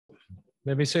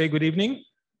Let me say good evening.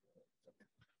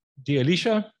 Dear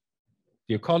Elisha,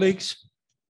 dear colleagues,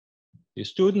 dear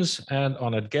students, and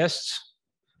honored guests.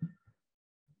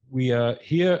 We are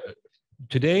here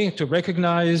today to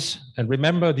recognize and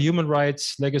remember the human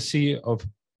rights legacy of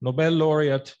Nobel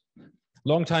laureate,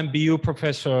 longtime BU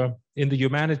professor in the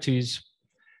humanities,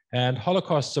 and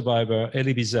Holocaust survivor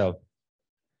Elie Wiesel.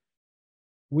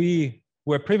 We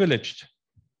were privileged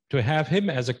to have him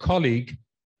as a colleague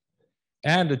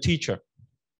and a teacher.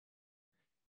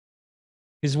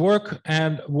 His work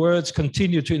and words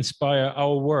continue to inspire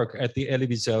our work at the Elie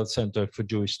Wiesel Center for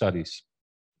Jewish Studies.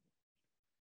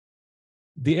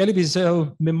 The Elie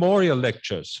Wiesel Memorial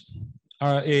Lectures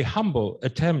are a humble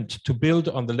attempt to build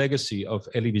on the legacy of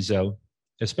Elie Wiesel,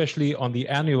 especially on the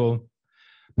annual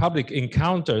public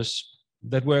encounters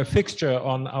that were a fixture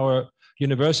on our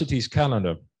university's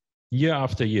calendar year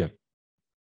after year.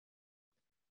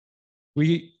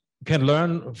 We can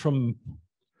learn from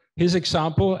his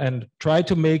example and try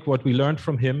to make what we learned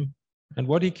from him and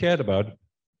what he cared about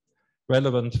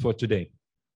relevant for today.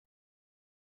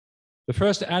 The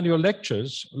first annual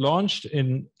lectures, launched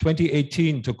in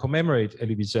 2018 to commemorate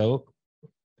Elie Wiesel,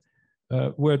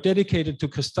 were dedicated to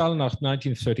Kristallnacht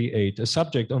 1938, a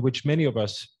subject on which many of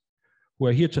us who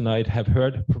are here tonight have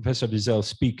heard Professor Wiesel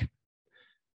speak.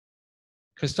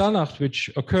 Kristallnacht, which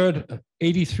occurred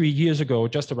 83 years ago,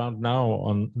 just around now,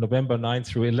 on November 9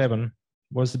 through 11,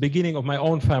 was the beginning of my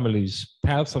own family's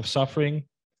path of suffering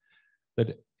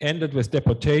that ended with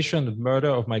deportation and murder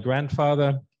of my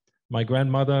grandfather, my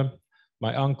grandmother,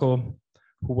 my uncle,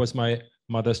 who was my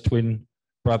mother's twin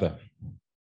brother.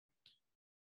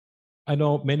 I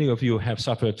know many of you have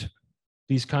suffered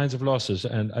these kinds of losses,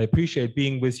 and I appreciate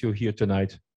being with you here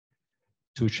tonight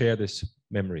to share this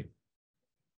memory.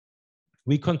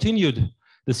 We continued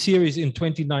the series in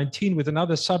 2019 with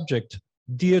another subject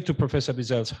dear to Professor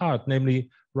Wiesel's heart, namely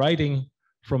writing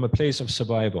from a place of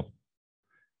survival.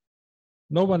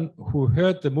 No one who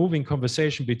heard the moving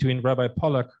conversation between Rabbi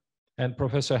Pollack and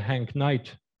Professor Hank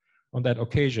Knight on that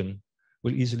occasion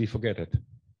will easily forget it.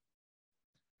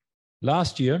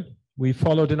 Last year, we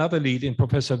followed another lead in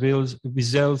Professor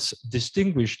Wiesel's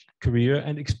distinguished career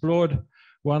and explored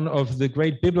one of the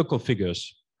great biblical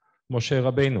figures, Moshe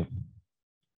Rabbeinu.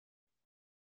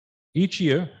 Each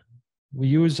year, we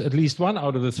use at least one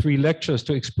out of the three lectures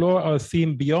to explore our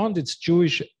theme beyond its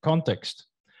Jewish context.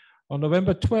 On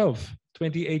November 12,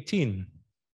 2018,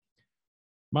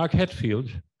 Mark Hetfield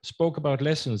spoke about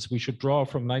lessons we should draw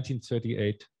from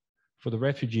 1938 for the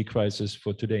refugee crisis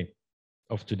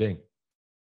of today.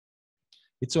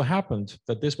 It so happened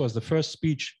that this was the first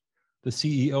speech the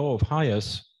CEO of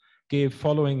HIAS gave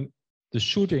following the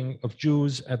shooting of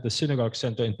Jews at the Synagogue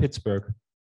Center in Pittsburgh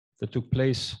that took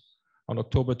place on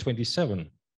October 27,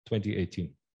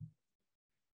 2018.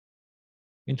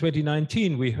 In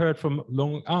 2019, we heard from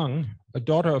Long Ang, a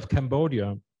daughter of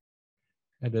Cambodia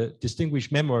and a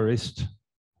distinguished memoirist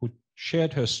who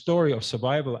shared her story of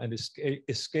survival and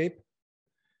escape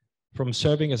from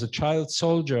serving as a child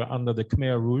soldier under the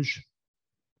Khmer Rouge.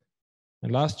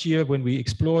 And last year, when we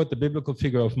explored the biblical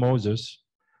figure of Moses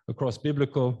across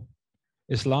biblical,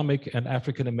 Islamic, and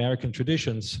African American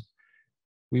traditions,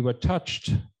 we were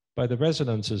touched by the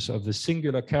resonances of the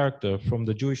singular character from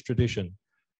the Jewish tradition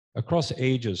across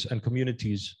ages and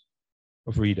communities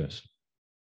of readers.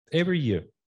 Every year,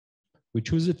 we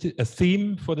choose a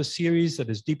theme for the series that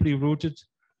is deeply rooted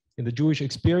in the Jewish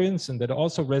experience and that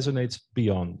also resonates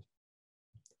beyond.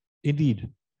 Indeed,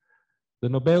 the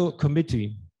Nobel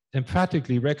Committee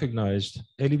emphatically recognized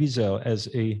Elie Wiesel as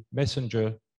a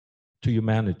messenger to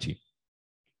humanity.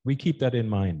 We keep that in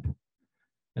mind.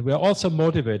 And we are also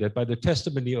motivated by the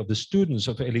testimony of the students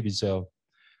of Elie Wiesel,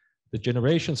 the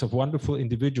generations of wonderful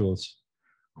individuals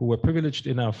who were privileged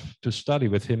enough to study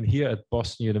with him here at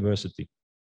Boston University.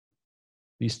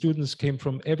 These students came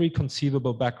from every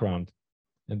conceivable background,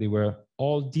 and they were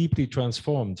all deeply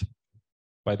transformed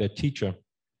by their teacher,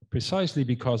 precisely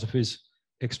because of his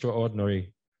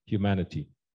extraordinary humanity.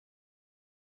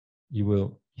 You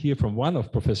will hear from one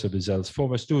of Professor Wiesel's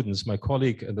former students, my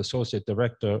colleague and associate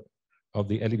director of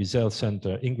the Elie Wiesel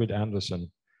Center, Ingrid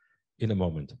Anderson, in a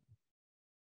moment.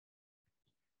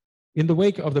 In the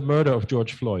wake of the murder of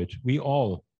George Floyd, we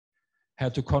all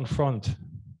had to confront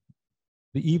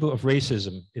the evil of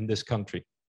racism in this country.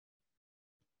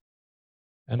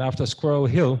 And after Squirrel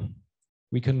Hill,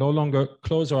 we can no longer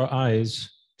close our eyes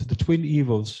to the twin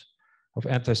evils of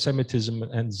anti-Semitism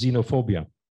and xenophobia.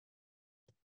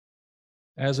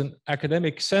 As an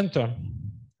academic center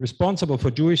responsible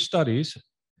for Jewish studies,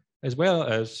 as well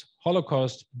as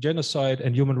Holocaust, genocide,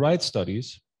 and human rights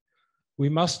studies, we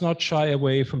must not shy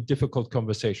away from difficult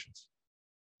conversations.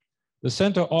 The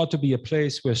center ought to be a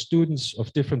place where students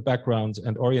of different backgrounds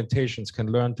and orientations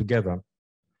can learn together,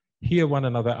 hear one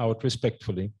another out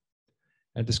respectfully,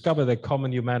 and discover their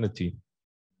common humanity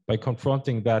by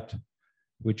confronting that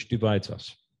which divides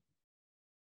us.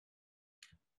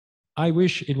 I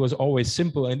wish it was always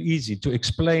simple and easy to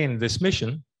explain this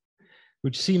mission,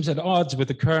 which seems at odds with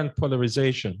the current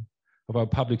polarization of our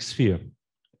public sphere.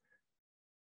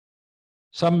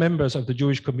 Some members of the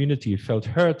Jewish community felt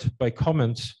hurt by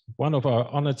comments one of our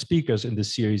honored speakers in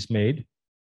this series made,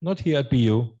 not here at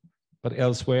BU, but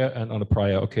elsewhere and on a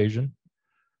prior occasion,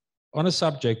 on a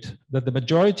subject that the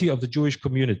majority of the Jewish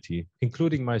community,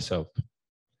 including myself,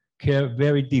 care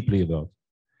very deeply about,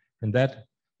 and that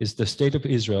is the state of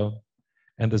Israel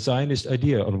and the Zionist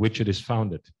idea on which it is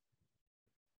founded.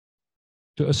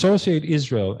 To associate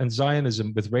Israel and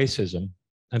Zionism with racism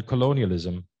and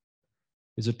colonialism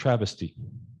is a travesty,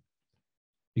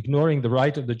 ignoring the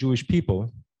right of the Jewish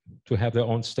people to have their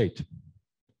own state.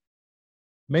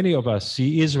 Many of us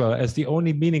see Israel as the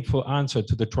only meaningful answer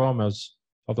to the traumas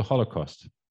of the Holocaust.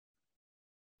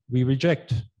 We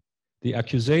reject the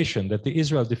accusation that the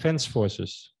Israel Defense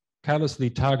Forces callously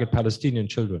target Palestinian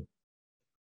children.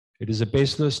 It is a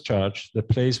baseless charge that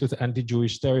plays with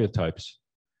anti-Jewish stereotypes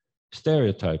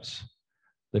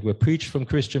that were preached from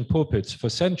Christian pulpits for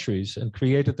centuries and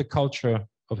created the culture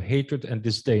of hatred and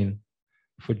disdain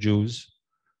for Jews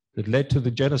that led to the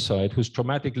genocide whose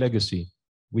traumatic legacy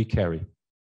we carry.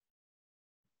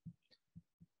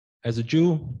 As a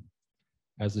Jew,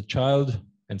 as a child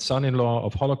and son-in-law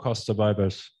of Holocaust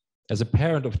survivors, as a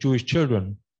parent of Jewish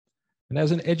children, and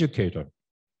as an educator,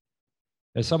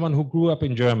 as someone who grew up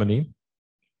in Germany,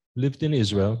 lived in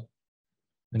Israel,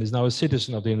 and is now a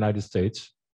citizen of the United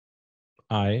States,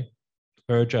 I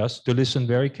urge us to listen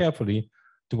very carefully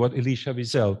to what Elie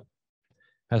Wiesel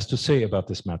has to say about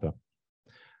this matter.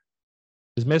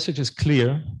 His message is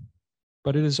clear,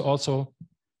 but it is also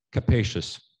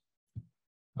capacious.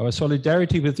 Our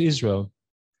solidarity with Israel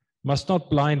must not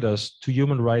blind us to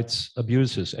human rights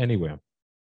abuses anywhere.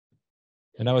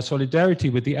 And our solidarity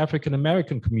with the African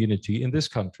American community in this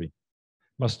country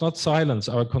must not silence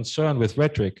our concern with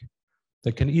rhetoric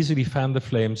that can easily fan the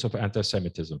flames of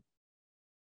anti-Semitism.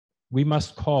 We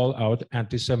must call out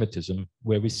anti-Semitism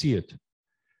where we see it.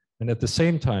 And at the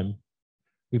same time,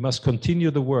 we must continue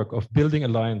the work of building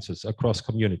alliances across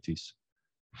communities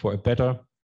for a better,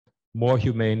 more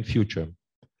humane future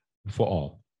for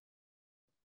all.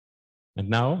 And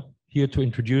now, here to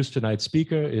introduce tonight's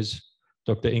speaker is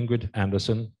Dr. Ingrid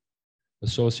Anderson,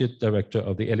 Associate Director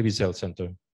of the Elie Wiesel Center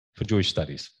for Jewish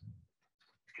Studies.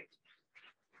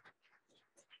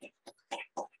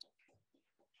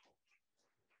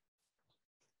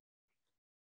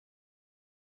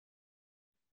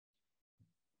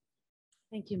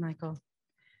 Thank you, Michael.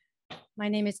 My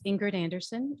name is Ingrid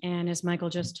Anderson, and as Michael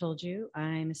just told you,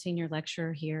 I'm a senior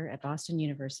lecturer here at Boston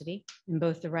University in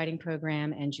both the writing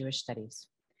program and Jewish studies.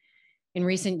 In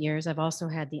recent years, I've also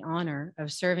had the honor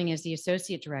of serving as the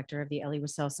Associate Director of the Elie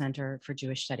Wiesel Center for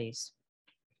Jewish Studies.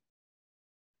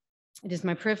 It is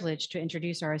my privilege to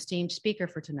introduce our esteemed speaker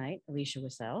for tonight, Elie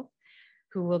Wiesel,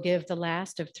 who will give the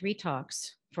last of 3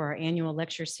 talks for our annual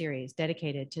lecture series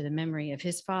dedicated to the memory of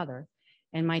his father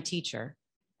and my teacher,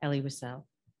 Elie Wiesel.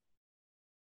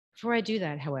 Before I do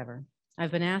that, however,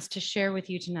 I've been asked to share with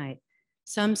you tonight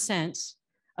some sense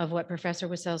of what Professor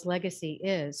Wiesel's legacy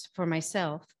is for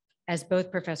myself as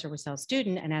both Professor Wiesel's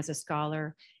student and as a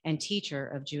scholar and teacher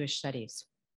of Jewish studies.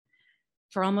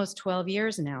 For almost 12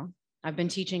 years now, I've been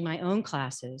teaching my own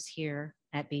classes here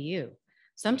at BU,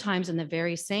 sometimes in the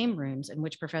very same rooms in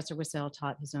which Professor Wiesel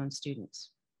taught his own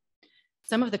students.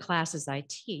 Some of the classes I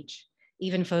teach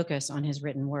even focus on his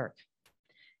written work.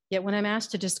 Yet when I'm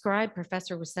asked to describe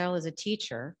Professor Wiesel as a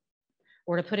teacher,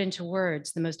 or to put into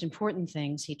words the most important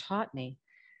things he taught me,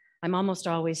 I'm almost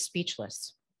always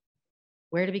speechless.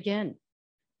 Where to begin?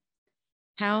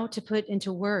 How to put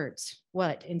into words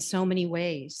what, in so many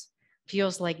ways,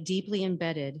 feels like a deeply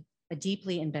embedded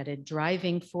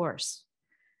driving force,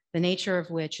 the nature of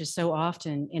which is so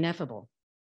often ineffable.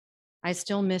 I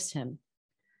still miss him.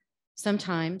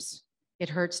 Sometimes it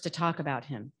hurts to talk about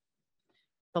him.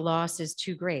 The loss is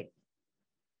too great.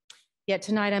 Yet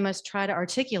tonight I must try to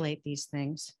articulate these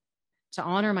things, to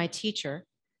honor my teacher,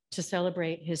 to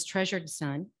celebrate his treasured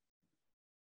son,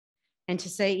 and to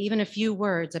say even a few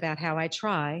words about how I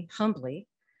try, humbly,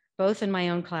 both in my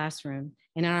own classroom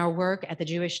and in our work at the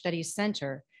Jewish Studies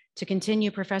Center, to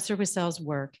continue Professor Wiesel's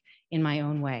work in my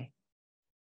own way.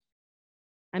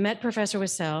 I met Professor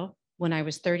Wiesel when I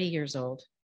was 30 years old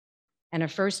and a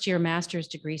first-year master's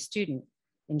degree student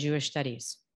in Jewish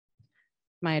studies.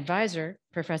 My advisor,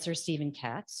 Professor Stephen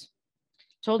Katz,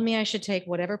 told me I should take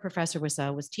whatever Professor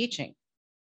Wiesel was teaching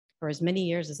for as many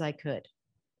years as I could.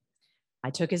 I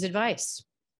took his advice.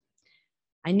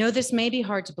 I know this may be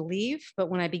hard to believe, but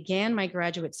when I began my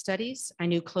graduate studies, I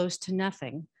knew close to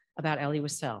nothing about Elie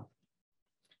Wiesel.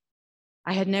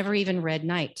 I had never even read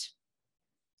Night.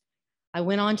 I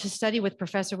went on to study with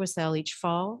Professor Wiesel each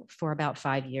fall for about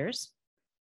 5 years.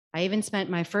 I even spent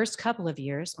my first couple of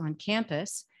years on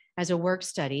campus as a work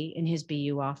study in his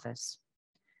BU office.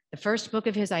 The first book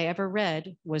of his I ever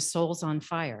read was Souls on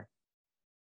Fire,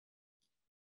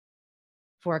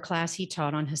 for a class he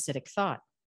taught on Hasidic thought.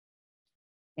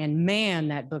 And man,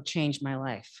 that book changed my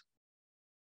life.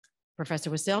 Professor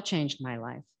Wiesel changed my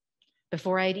life.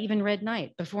 Before I had even read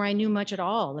Night, before I knew much at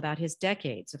all about his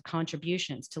decades of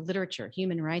contributions to literature,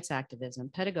 human rights activism,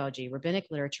 pedagogy, rabbinic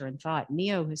literature and thought,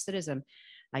 neo-Hasidism,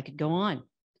 I could go on.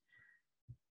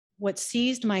 What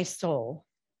seized my soul,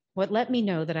 what let me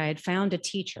know that I had found a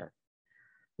teacher,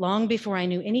 long before I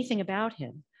knew anything about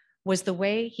him, was the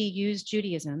way he used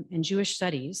Judaism and Jewish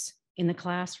studies in the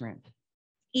classroom,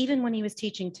 even when he was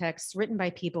teaching texts written by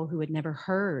people who had never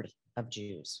heard of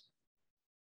Jews.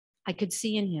 I could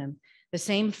see in him the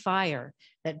same fire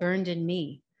that burned in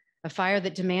me, a fire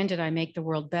that demanded I make the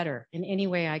world better in any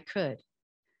way I could.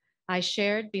 I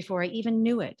shared, before I even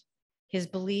knew it, his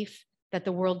belief that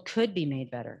the world could be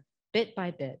made better, bit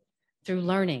by bit, through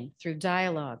learning, through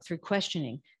dialogue, through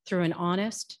questioning, through an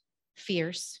honest,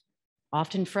 fierce,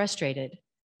 often frustrated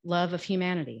love of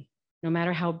humanity, no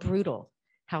matter how brutal,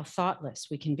 how thoughtless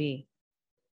we can be.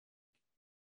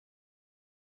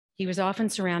 He was often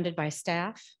surrounded by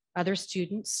staff, other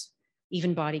students,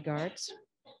 even bodyguards,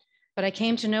 but I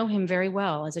came to know him very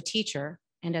well as a teacher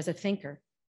and as a thinker.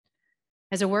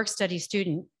 As a work study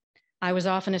student, I was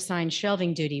often assigned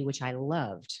shelving duty, which I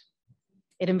loved.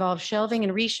 It involved shelving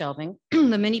and reshelving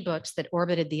the many books that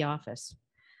orbited the office.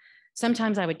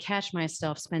 Sometimes I would catch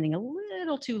myself spending a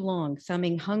little too long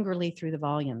thumbing hungrily through the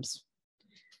volumes.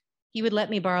 He would let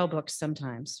me borrow books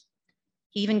sometimes.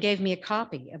 He even gave me a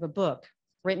copy of a book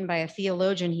written by a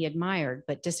theologian he admired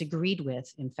but disagreed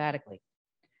with emphatically.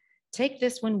 "Take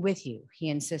this one with you," he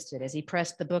insisted as he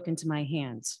pressed the book into my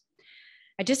hands.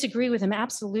 I disagree with him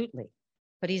absolutely,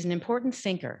 but he's an important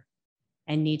thinker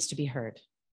and needs to be heard.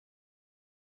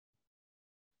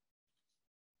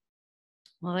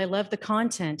 While I loved the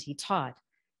content he taught,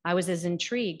 I was as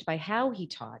intrigued by how he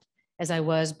taught as I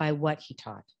was by what he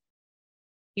taught.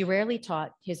 He rarely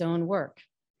taught his own work,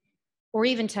 or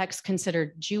even texts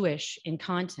considered Jewish in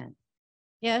content.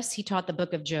 Yes, he taught the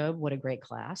book of Job, what a great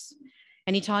class,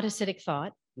 and he taught Hasidic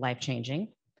thought,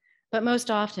 life-changing, but most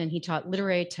often he taught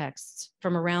literary texts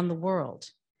from around the world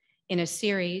in a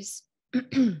series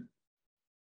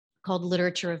called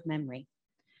Literature of Memory.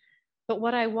 But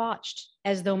what I watched,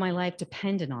 as though my life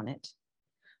depended on it,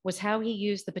 was how he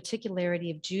used the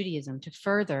particularity of Judaism to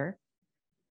further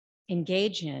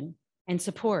engage in and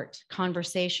support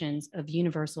conversations of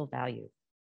universal value.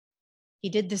 He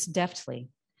did this deftly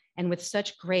and with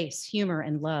such grace, humor,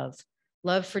 and love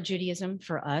for Judaism,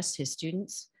 for us, his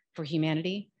students, for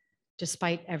humanity,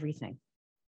 despite everything.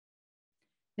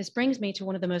 This brings me to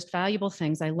one of the most valuable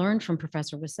things I learned from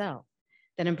Professor Wiesel,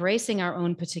 that embracing our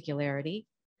own particularity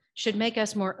should make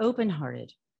us more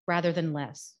open-hearted rather than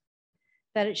less,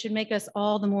 that it should make us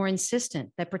all the more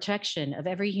insistent that protection of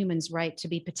every human's right to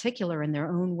be particular in their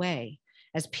own way,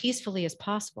 as peacefully as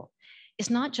possible, is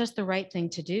not just the right thing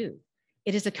to do.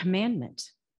 It is a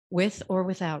commandment, with or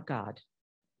without God.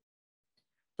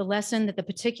 The lesson that the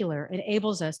particular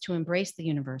enables us to embrace the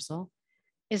universal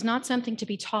is not something to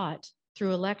be taught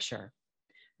through a lecture.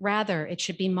 Rather, it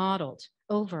should be modeled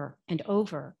over and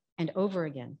over and over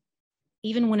again,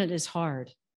 even when it is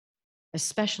hard,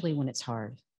 especially when it's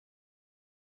hard.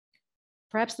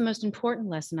 Perhaps the most important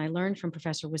lesson I learned from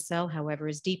Professor Wiesel, however,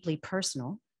 is deeply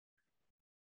personal,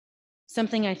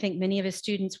 something I think many of his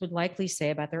students would likely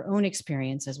say about their own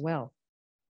experience as well.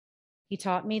 He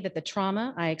taught me that the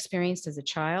trauma I experienced as a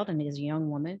child and as a young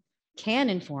woman can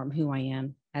inform who I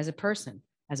am as a person,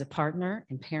 as a partner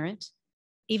and parent,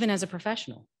 even as a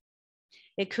professional.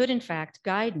 It could, in fact,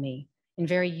 guide me in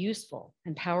very useful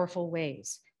and powerful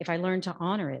ways if I learn to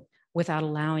honor it without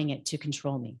allowing it to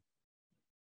control me.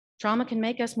 Trauma can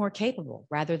make us more capable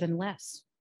rather than less.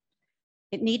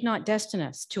 It need not destine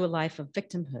us to a life of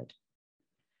victimhood.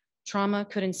 Trauma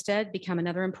could instead become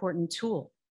another important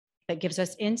tool that gives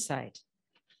us insight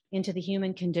into the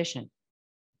human condition.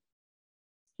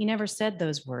 He never said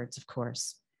those words, of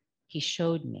course. He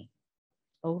showed me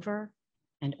over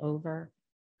and over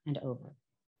and over.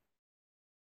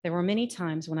 There were many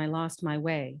times when I lost my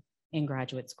way in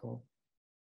graduate school,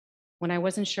 when I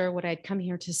wasn't sure what I'd come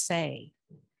here to say,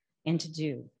 and to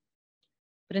do.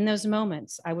 But in those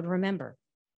moments, I would remember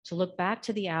to look back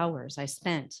to the hours I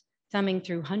spent thumbing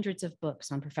through hundreds of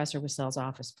books on Professor Wiesel's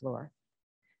office floor,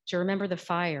 to remember the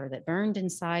fire that burned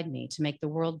inside me to make the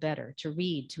world better, to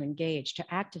read, to engage,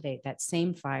 to activate that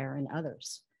same fire in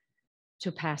others,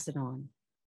 to pass it on.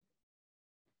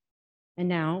 And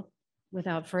now,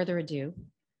 without further ado,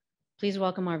 please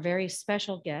welcome our very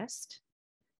special guest,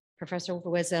 Professor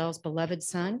Wiesel's beloved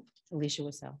son, Elisha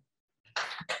Wiesel.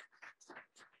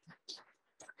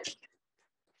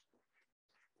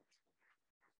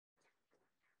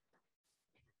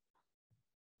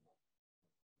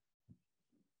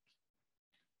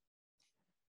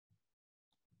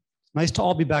 Nice to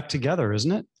all be back together,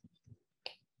 isn't it?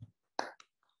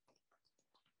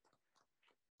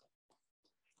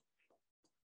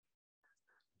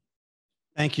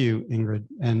 Thank you, Ingrid,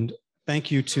 and thank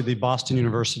you to the Boston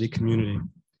University community,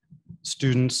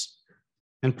 students,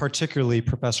 and particularly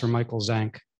Professor Michael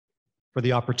Zank for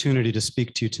the opportunity to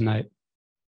speak to you tonight.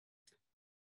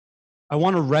 I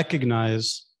want to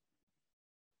recognize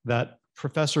that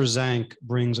Professor Zank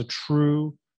brings a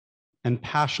true and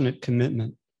passionate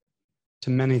commitment to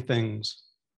many things,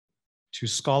 to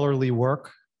scholarly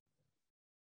work,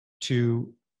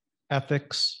 to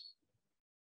ethics,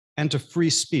 and to free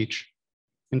speech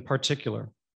in particular.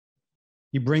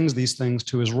 He brings these things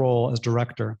to his role as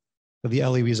director of the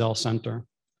Elie Wiesel Center.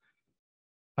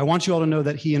 I want you all to know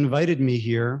that he invited me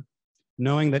here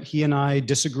knowing that he and I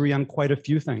disagree on quite a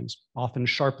few things, often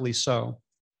sharply so,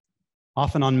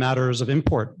 often on matters of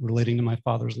import relating to my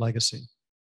father's legacy.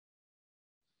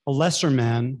 A lesser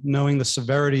man, knowing the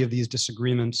severity of these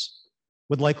disagreements,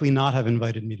 would likely not have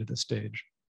invited me to this stage,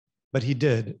 but he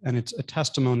did, and it's a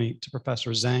testimony to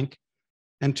Professor Zank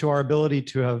and to our ability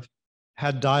to have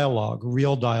had dialogue,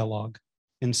 real dialogue,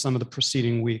 in some of the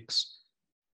preceding weeks.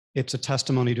 It's a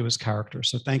testimony to his character.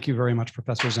 So thank you very much,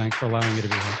 Professor Zank, for allowing me to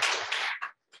be here.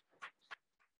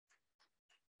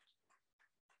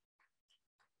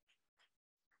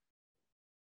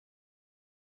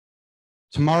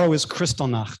 Tomorrow is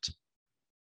Kristallnacht.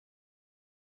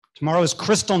 Tomorrow is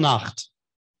Kristallnacht.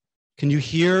 Can you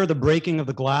hear the breaking of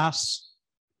the glass?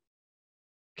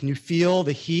 Can you feel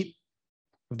the heat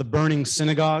of the burning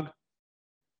synagogue?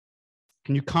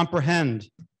 Can you comprehend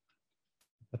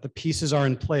that the pieces are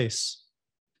in place,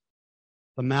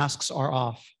 the masks are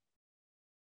off,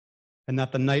 and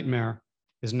that the nightmare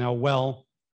is now well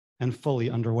and fully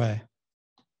underway?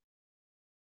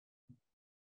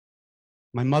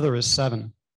 My mother is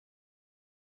 7.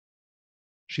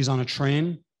 She's on a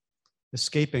train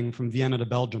escaping from Vienna to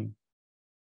Belgium.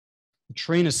 The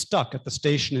train is stuck at the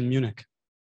station in Munich.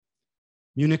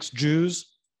 Munich's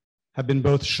Jews have been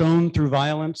both shown through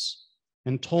violence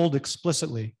and told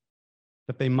explicitly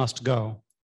that they must go,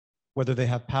 whether they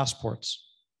have passports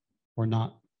or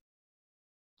not.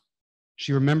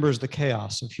 She remembers the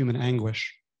chaos of human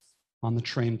anguish on the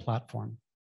train platform.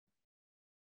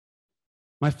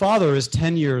 My father is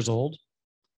 10 years old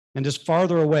and is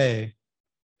farther away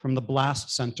from the blast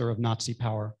center of Nazi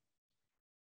power.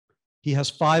 He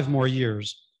has 5 more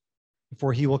years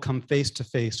before he will come face to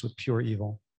face with pure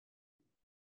evil.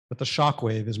 But the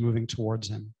shockwave is moving towards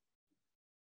him.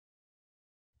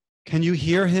 Can you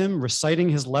hear him reciting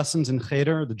his lessons in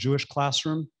Cheder, the Jewish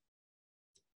classroom?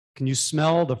 Can you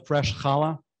smell the fresh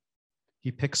challah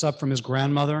he picks up from his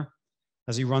grandmother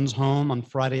as he runs home on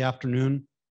Friday afternoon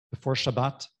before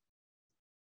Shabbat?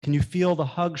 Can you feel the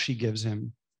hug she gives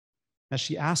him as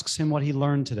she asks him what he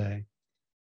learned today?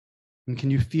 And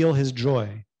can you feel his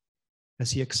joy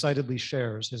as he excitedly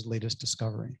shares his latest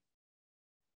discovery?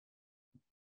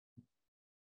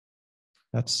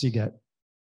 That's Siget,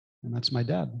 and that's my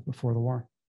dad before the war.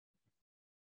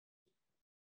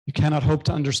 You cannot hope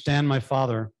to understand my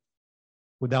father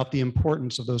without the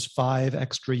importance of those 5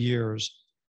 extra years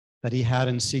that he had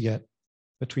in Siget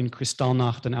between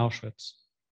Kristallnacht and Auschwitz,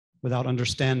 without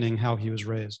understanding how he was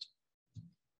raised.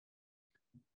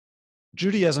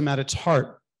 Judaism at its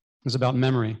heart is about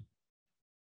memory.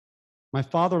 My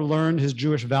father learned his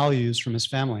Jewish values from his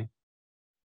family.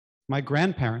 My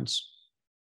grandparents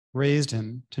raised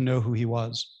him to know who he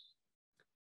was.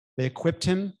 They equipped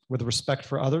him with respect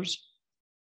for others,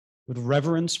 with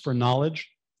reverence for knowledge,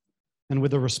 and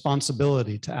with a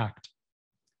responsibility to act.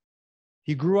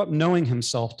 He grew up knowing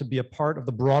himself to be a part of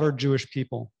the broader Jewish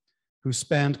people who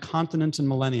spanned continents and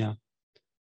millennia,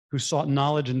 who sought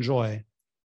knowledge and joy,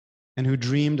 and who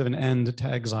dreamed of an end to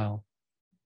exile.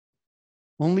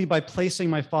 Only by placing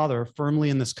my father firmly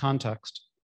in this context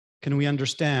can we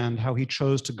understand how he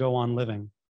chose to go on living,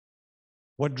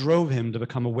 what drove him to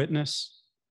become a witness,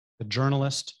 a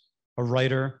journalist, a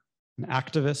writer, an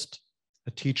activist,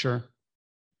 a teacher,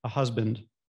 a husband,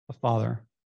 a father.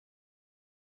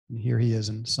 And here he is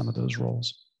in some of those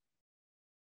roles.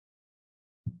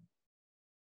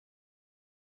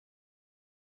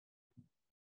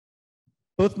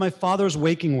 Both my father's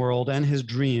waking world and his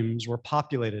dreams were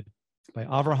populated by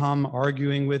Avraham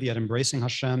arguing with yet embracing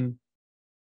Hashem,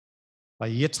 by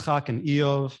Yitzchak and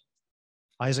Eov,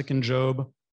 Isaac and Job,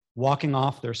 walking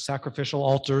off their sacrificial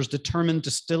altars, determined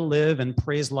to still live and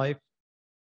praise life,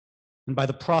 and by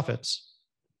the prophets,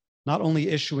 not only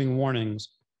issuing warnings,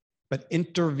 but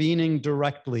intervening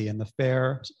directly in the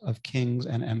affairs of kings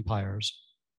and empires.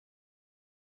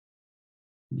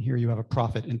 And here you have a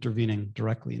prophet intervening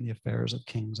directly in the affairs of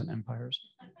kings and empires.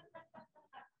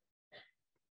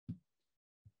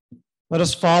 Let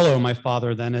us follow my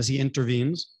father then as he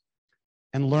intervenes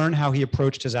and learn how he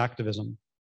approached his activism.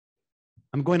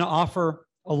 I'm going to offer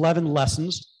 11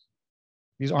 lessons.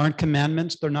 These aren't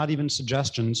commandments, they're not even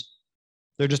suggestions.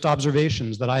 They're just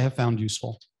observations that I have found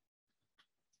useful.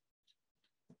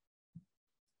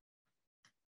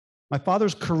 My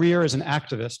father's career as an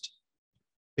activist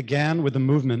began with the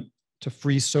movement to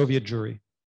free Soviet Jewry.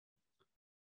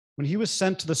 When he was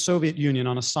sent to the Soviet Union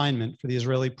on assignment for the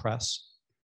Israeli press,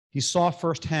 he saw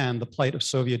firsthand the plight of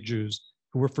Soviet Jews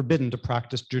who were forbidden to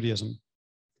practice Judaism.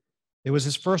 It was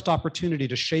his first opportunity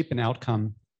to shape an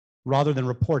outcome rather than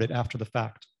report it after the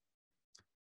fact.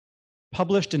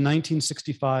 Published in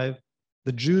 1965,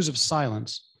 The Jews of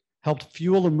Silence helped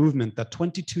fuel a movement that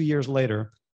 22 years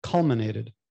later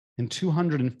culminated in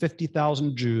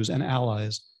 250,000 Jews and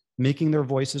allies making their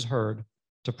voices heard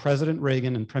to President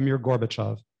Reagan and Premier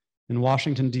Gorbachev in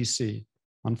Washington, D.C.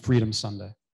 on Freedom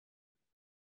Sunday.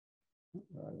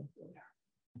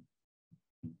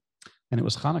 And it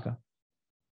was Hanukkah.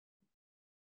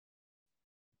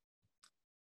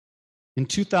 In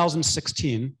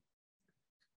 2016,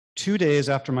 2 days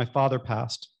after my father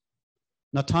passed,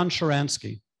 Natan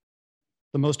Sharansky,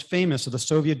 the most famous of the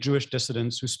Soviet Jewish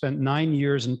dissidents who spent 9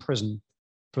 years in prison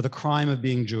for the crime of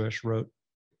being Jewish, wrote,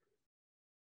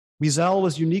 Wiesel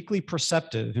was uniquely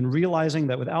perceptive in realizing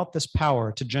that without this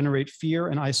power to generate fear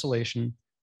and isolation,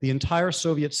 the entire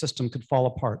Soviet system could fall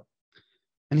apart.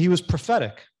 And he was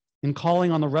prophetic in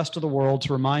calling on the rest of the world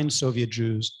to remind Soviet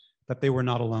Jews that they were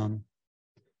not alone.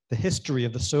 The history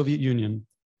of the Soviet Union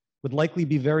would likely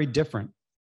be very different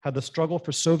had the struggle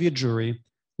for Soviet Jewry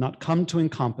not come to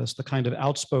encompass the kind of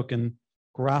outspoken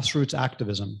grassroots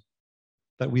activism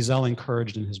that Wiesel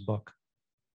encouraged in his book.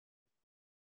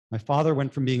 My father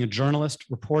went from being a journalist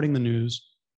reporting the news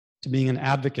to being an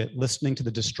advocate listening to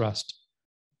the distressed,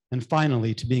 and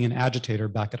finally to being an agitator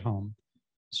back at home.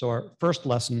 So our first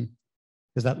lesson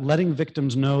is that letting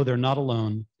victims know they're not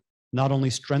alone not only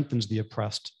strengthens the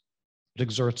oppressed, but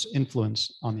exerts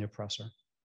influence on the oppressor.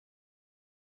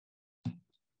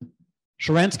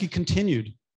 Sharansky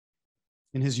continued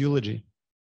in his eulogy.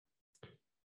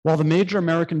 While the major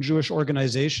American Jewish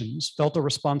organizations felt a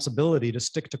responsibility to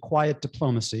stick to quiet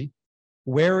diplomacy,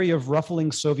 wary of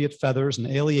ruffling Soviet feathers and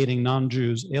alienating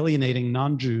non-Jews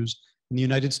in the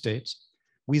United States,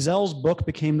 Wiesel's book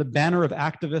became the banner of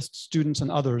activists, students,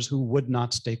 and others who would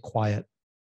not stay quiet.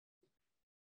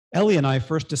 Elie and I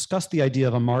first discussed the idea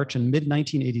of a march in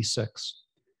mid-1986.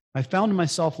 I found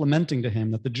myself lamenting to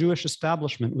him that the Jewish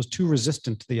establishment was too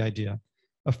resistant to the idea,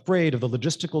 afraid of the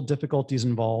logistical difficulties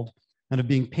involved and of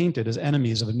being painted as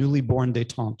enemies of a newly born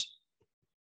détente.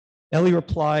 Elie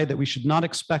replied that we should not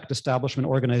expect establishment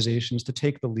organizations to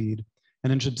take the lead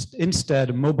and should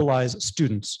instead mobilize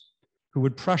students who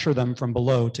would pressure them from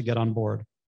below to get on board.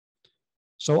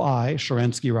 So I,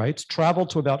 Sharansky writes, traveled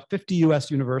to about 50 US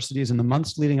universities in the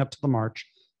months leading up to the march,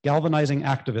 galvanizing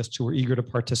activists who were eager to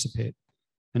participate.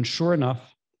 And sure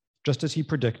enough, just as he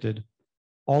predicted,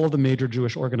 all of the major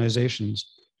Jewish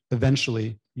organizations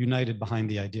eventually united behind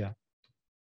the idea.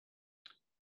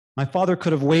 My father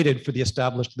could have waited for the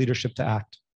established leadership to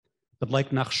act, but like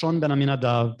Nachshon ben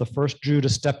Aminadav, the first Jew to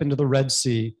step into the Red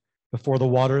Sea before the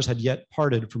waters had yet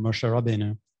parted for Moshe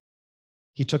Rabbeinu,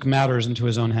 he took matters into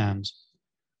his own hands,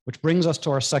 which brings us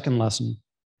to our second lesson.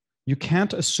 You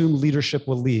can't assume leadership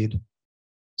will lead.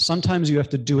 Sometimes you have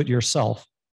to do it yourself,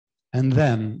 and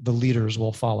then the leaders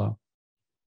will follow.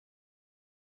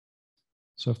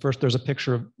 So first there's a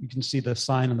picture of, you can see the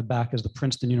sign on the back is the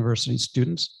Princeton University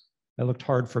students. I looked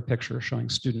hard for a picture showing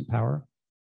student power.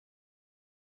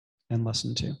 And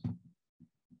lesson 2.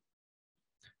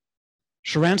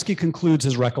 Sharansky concludes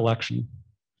his recollection.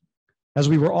 As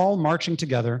we were all marching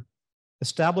together,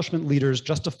 establishment leaders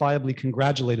justifiably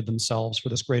congratulated themselves for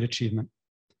this great achievement.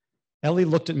 Elie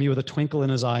looked at me with a twinkle in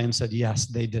his eye and said, yes,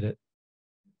 they did it.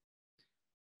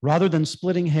 Rather than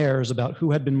splitting hairs about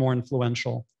who had been more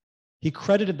influential, He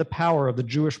credited the power of the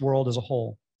Jewish world as a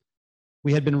whole.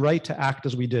 We had been right to act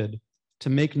as we did, to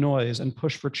make noise and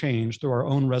push for change through our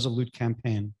own resolute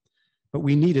campaign, but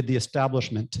we needed the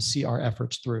establishment to see our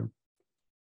efforts through.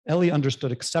 Elie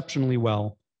understood exceptionally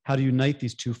well how to unite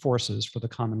these two forces for the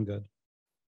common good.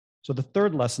 So the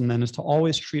third lesson then is to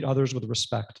always treat others with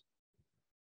respect,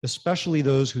 especially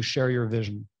those who share your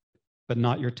vision, but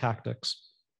not your tactics.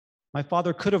 My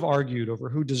father could have argued over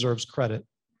who deserves credit,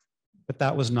 but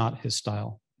that was not his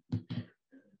style.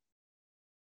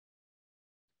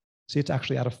 See, it's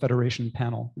actually at a Federation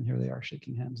panel, and here they are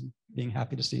shaking hands and being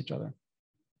happy to see each other.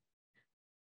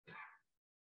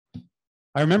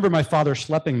 I remember my father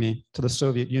schlepping me to the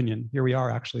Soviet Union. Here we are,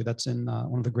 actually. That's in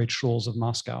one of the great shuls of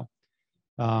Moscow,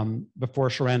 before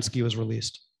Sharansky was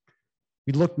released.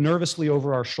 We looked nervously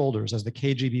over our shoulders as the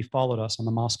KGB followed us on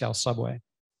the Moscow subway.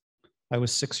 I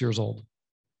was 6 years old.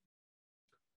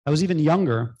 I was even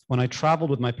younger when I traveled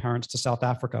with my parents to South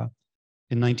Africa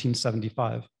in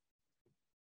 1975.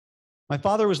 My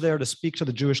father was there to speak to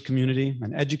the Jewish community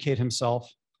and educate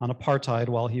himself on apartheid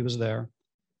while he was there.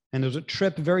 And it was a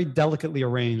trip very delicately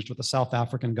arranged with the South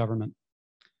African government.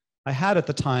 I had at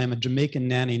the time a Jamaican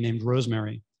nanny named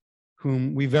Rosemary,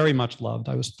 whom we very much loved.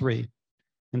 I was 3,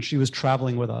 and she was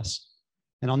traveling with us.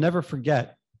 And I'll never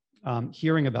forget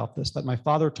hearing about this, that my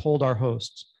father told our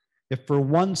hosts, if for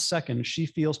 1 second she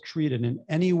feels treated in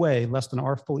any way less than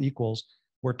our full equals,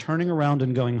 we're turning around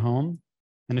and going home.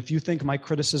 And if you think my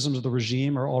criticisms of the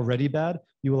regime are already bad,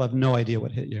 you will have no idea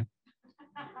what hit you.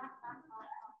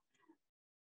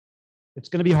 It's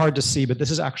going to be hard to see, but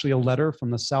this is actually a letter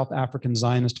from the South African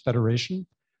Zionist Federation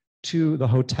to the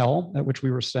hotel at which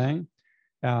we were staying.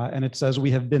 And it says,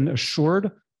 we have been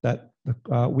assured that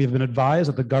we have been advised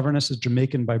that the governess is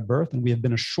Jamaican by birth, and we have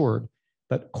been assured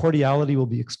that cordiality will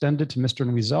be extended to Mr.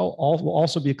 and Wiesel, will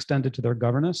also be extended to their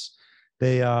governess.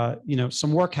 They,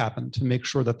 some work happened to make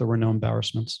sure that there were no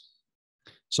embarrassments.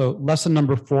 So lesson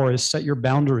number 4 is set your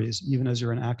boundaries, even as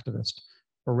you're an activist,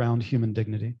 around human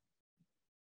dignity.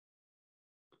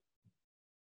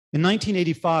 In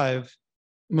 1985,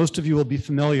 most of you will be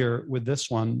familiar with this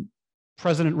one.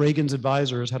 President Reagan's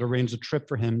advisors had arranged a trip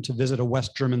for him to visit a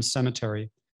West German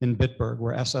cemetery in Bitburg,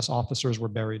 where SS officers were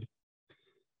buried.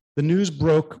 The news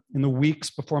broke in the weeks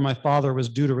before my father was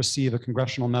due to receive a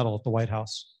congressional medal at the White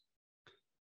House.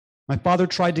 My father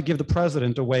tried to give the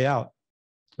president a way out,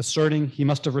 asserting he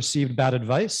must have received bad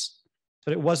advice,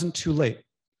 but it wasn't too late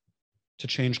to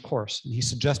change course. And he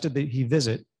suggested that he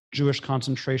visit Jewish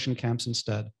concentration camps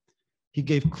instead. He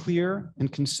gave clear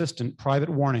and consistent private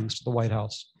warnings to the White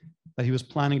House that he was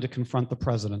planning to confront the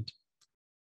president.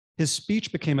 His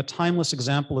speech became a timeless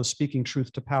example of speaking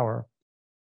truth to power.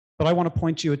 But I want to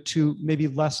point you at 2 maybe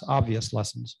less obvious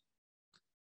lessons.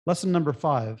 Lesson number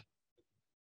 5,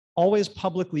 always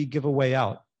publicly give a way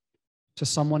out to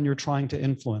someone you're trying to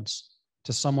influence,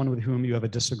 to someone with whom you have a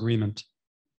disagreement.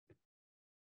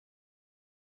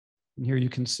 And here you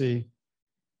can see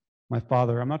my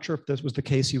father. I'm not sure if this was the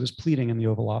case he was pleading in the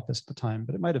Oval Office at the time,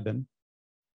 but it might have been.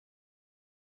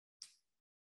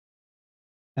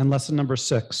 And lesson number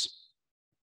 6.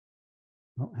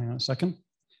 Oh, hang on a second.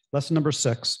 Lesson number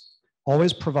 6,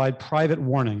 always provide private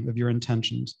warning of your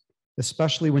intentions,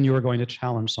 especially when you are going to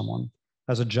challenge someone,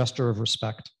 as a gesture of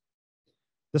respect.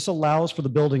 This allows for the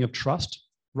building of trust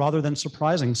rather than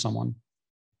surprising someone.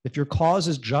 If your cause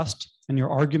is just and your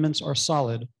arguments are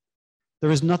solid,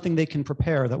 there is nothing they can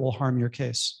prepare that will harm your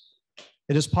case.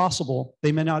 It is possible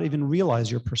they may not even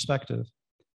realize your perspective.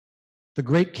 The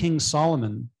great King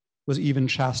Solomon was even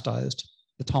chastised,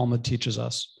 the Talmud teaches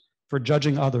us, for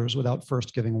judging others without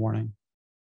first giving warning.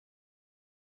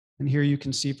 And here you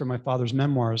can see from my father's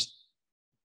memoirs,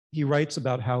 he writes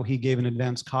about how he gave an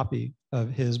advance copy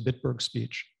of his Bitburg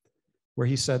speech, where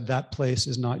he said that place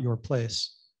is not your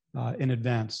place in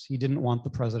advance. He didn't want the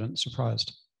president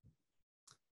surprised.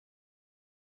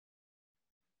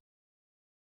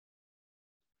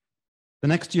 The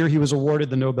next year, he was awarded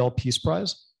the Nobel Peace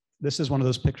Prize. This is one of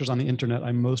those pictures on the internet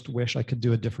I most wish I could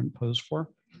do a different pose for.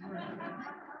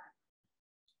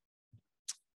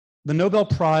 The Nobel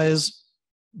Prize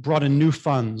brought in new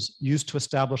funds used to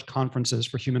establish conferences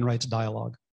for human rights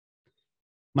dialogue.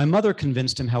 My mother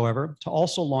convinced him, however, to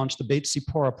also launch the Beit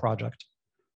Sipora project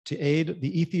to aid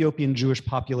the Ethiopian Jewish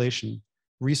population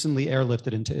recently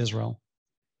airlifted into Israel.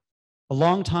 A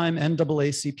longtime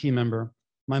NAACP member,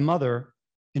 my mother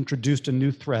introduced a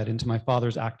new thread into my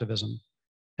father's activism,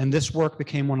 and this work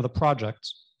became one of the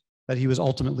projects that he was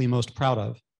ultimately most proud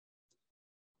of.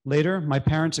 Later, my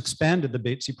parents expanded the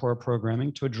Beit Sipora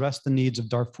programming to address the needs of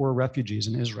Darfur refugees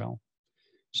in Israel.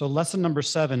 So lesson number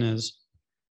 7 is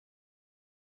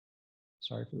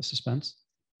Sorry for the suspense.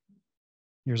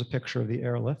 Here's a picture of the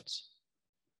airlifts.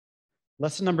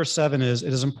 Lesson number 7 is,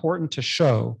 it is important to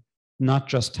show, not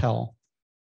just tell.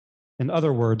 In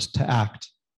other words, to act.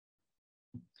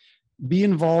 Be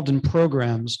involved in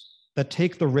programs that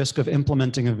take the risk of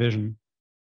implementing a vision,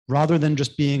 rather than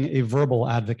just being a verbal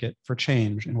advocate for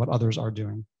change in what others are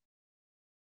doing.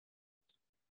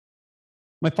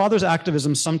 My father's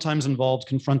activism sometimes involved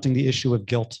confronting the issue of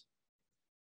guilt.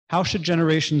 How should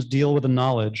generations deal with the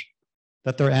knowledge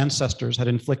that their ancestors had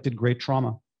inflicted great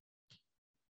trauma?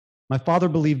 My father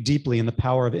believed deeply in the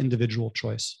power of individual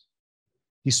choice.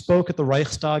 He spoke at the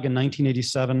Reichstag in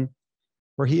 1987,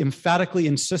 where he emphatically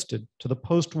insisted to the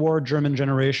post-war German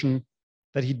generation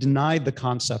that he denied the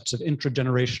concepts of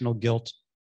intragenerational guilt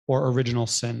or original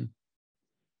sin.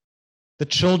 The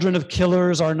children of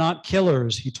killers are not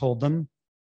killers, he told them,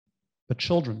 but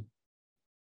children.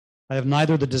 I have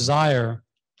neither the desire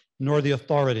nor the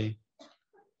authority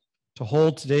to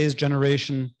hold today's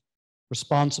generation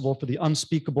responsible for the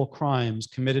unspeakable crimes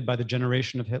committed by the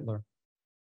generation of Hitler.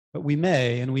 But we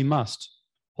may and we must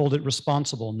hold it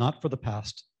responsible not for the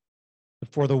past,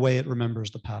 but for the way it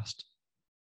remembers the past.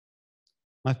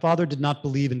 My father did not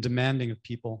believe in demanding of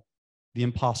people the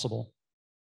impossible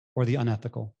or the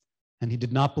unethical, and he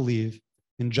did not believe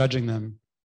in judging them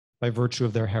by virtue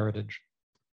of their heritage.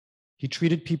 He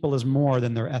treated people as more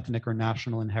than their ethnic or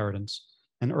national inheritance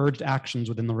and urged actions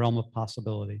within the realm of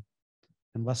possibility.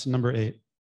 And lesson number 8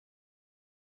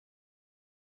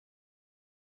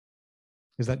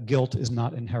 is that guilt is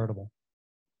not inheritable.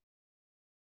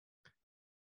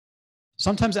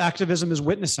 Sometimes activism is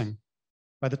witnessing.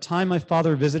 By the time my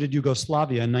father visited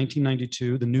Yugoslavia in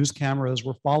 1992, the news cameras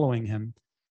were following him,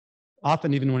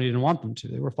 often even when he didn't want them to,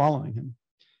 they were following him.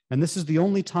 And this is the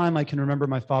only time I can remember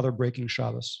my father breaking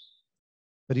Shabbos,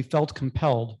 that he felt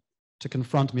compelled to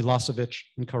confront Milosevic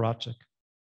and Karadzic.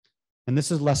 And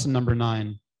this is lesson number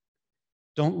 9.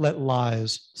 Don't let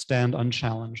lies stand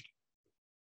unchallenged.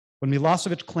 When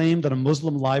Milosevic claimed that a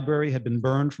Muslim library had been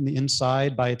burned from the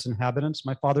inside by its inhabitants,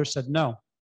 my father said no.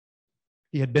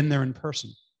 He had been there in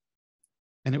person.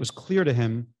 And it was clear to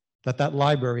him that that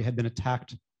library had been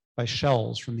attacked by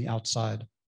shells from the outside.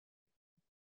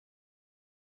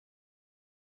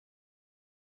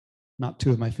 Not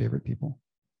two of my favorite people.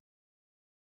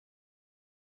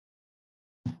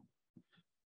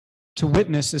 To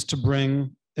witness is to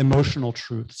bring emotional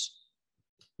truths,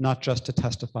 not just to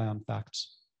testify on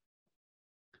facts.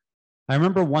 I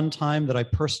remember one time that I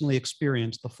personally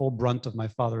experienced the full brunt of my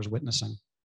father's witnessing.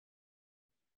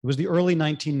 It was the early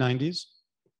 1990s,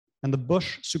 and the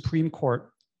Bush Supreme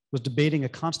Court was debating a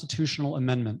constitutional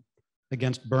amendment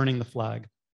against burning the flag.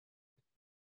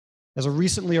 As a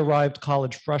recently arrived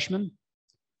college freshman,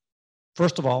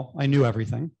 first of all, I knew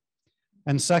everything.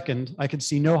 And second, I could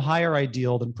see no higher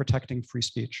ideal than protecting free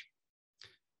speech.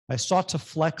 I sought to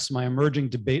flex my emerging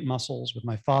debate muscles with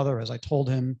my father as I told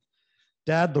him,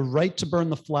 Dad, the right to burn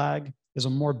the flag is a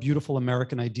more beautiful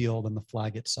American ideal than the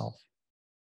flag itself.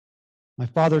 My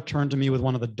father turned to me with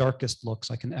one of the darkest looks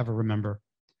I can ever remember.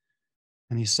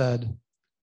 And he said,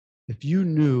 if you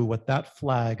knew what that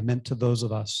flag meant to those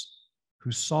of us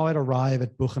who saw it arrive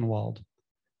at Buchenwald,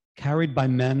 carried by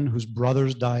men whose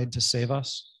brothers died to save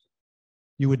us,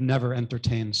 you would never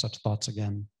entertain such thoughts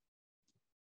again.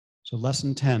 So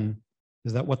lesson 10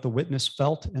 is that what the witness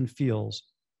felt and feels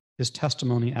is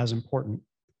testimony as important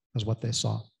as what they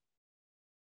saw.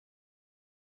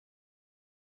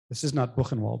 This is not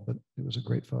Buchenwald, but it was a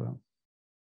great photo.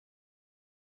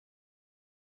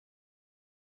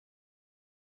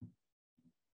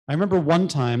 I remember one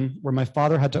time where my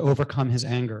father had to overcome his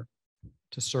anger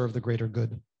to serve the greater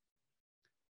good.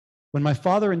 When my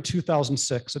father in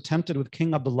 2006 attempted with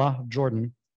King Abdullah of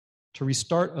Jordan to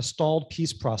restart a stalled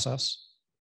peace process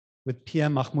with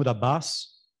PM Mahmoud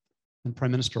Abbas and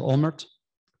Prime Minister Olmert,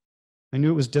 I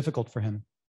knew it was difficult for him.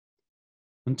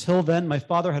 Until then, my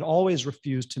father had always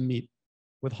refused to meet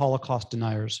with Holocaust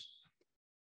deniers.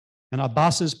 And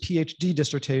Abbas's PhD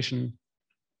dissertation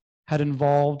had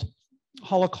involved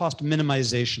Holocaust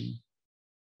minimization,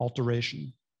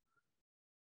 alteration.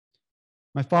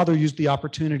 My father used the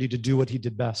opportunity to do what he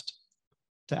did best,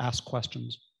 to ask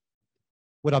questions.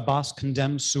 Would Abbas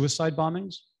condemn suicide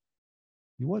bombings?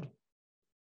 He would.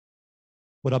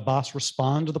 Would Abbas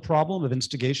respond to the problem of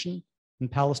instigation in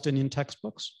Palestinian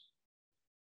textbooks?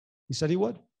 He said he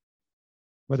would.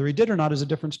 Whether he did or not is a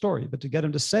different story, but to get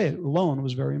him to say it alone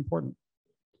was very important.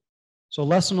 So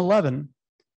lesson 11,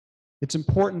 it's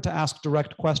important to ask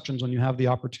direct questions when you have the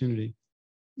opportunity,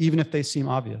 even if they seem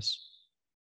obvious.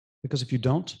 Because if you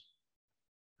don't,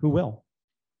 who will?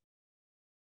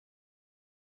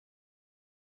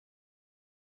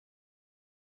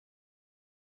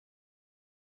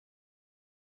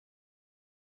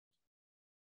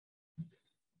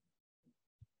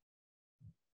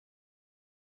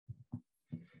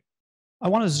 I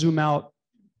want to zoom out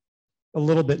a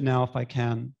little bit now, if I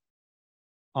can,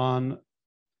 on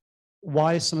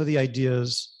why some of the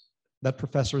ideas that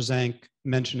Professor Zank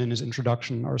mentioned in his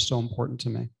introduction are so important to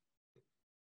me.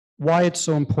 Why it's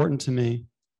so important to me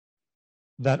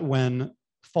that when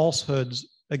falsehoods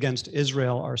against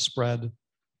Israel are spread,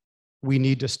 we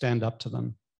need to stand up to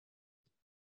them.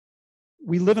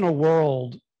 We live in a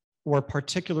world where,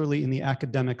 particularly in the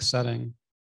academic setting,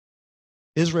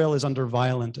 Israel is under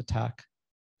violent attack.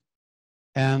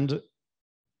 And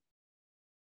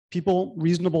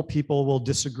reasonable people will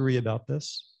disagree about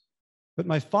this. But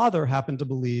my father happened to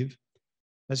believe,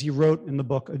 as he wrote in the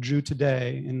book A Jew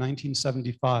Today in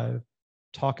 1975,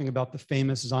 talking about the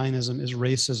famous Zionism is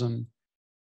racism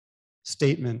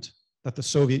statement that the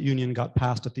Soviet Union got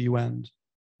passed at the UN,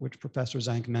 which Professor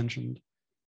Zank mentioned.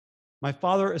 My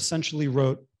father essentially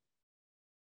wrote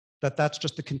that that's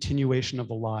just a continuation of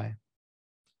the lie,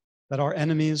 that our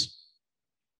enemies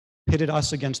pitted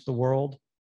us against the world,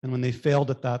 and when they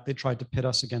failed at that, they tried to pit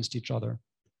us against each other.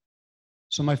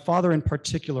 So my father in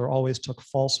particular always took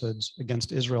falsehoods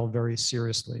against Israel very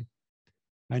seriously.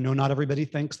 I know not everybody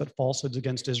thinks that falsehoods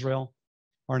against Israel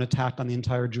are an attack on the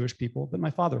entire Jewish people, but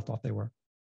my father thought they were.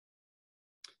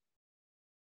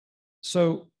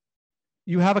 So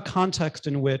you have a context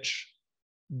in which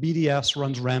BDS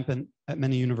runs rampant at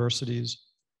many universities.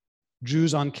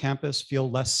 Jews on campus feel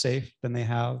less safe than they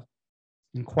have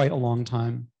in quite a long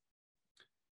time.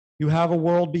 You have a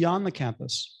world beyond the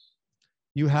campus.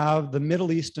 You have the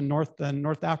Middle East and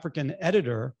North African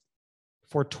editor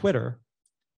for Twitter,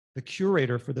 the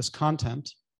curator for this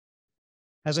content,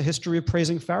 has a history of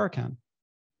praising Farrakhan.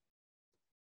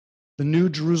 The New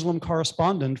Jerusalem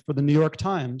correspondent for the New York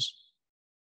Times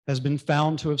has been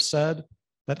found to have said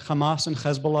that Hamas and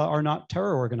Hezbollah are not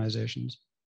terror organizations.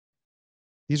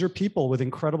 These are people with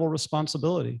incredible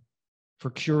responsibility for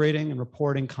curating and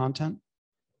reporting content.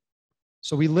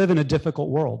 So we live in a difficult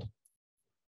world.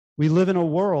 We live in a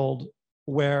world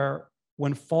where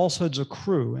when falsehoods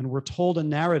accrue and we're told a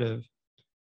narrative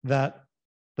that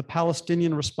the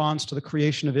Palestinian response to the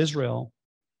creation of Israel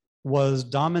was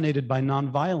dominated by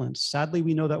nonviolence, sadly,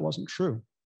 we know that wasn't true.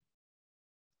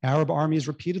 Arab armies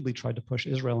repeatedly tried to push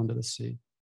Israel into the sea.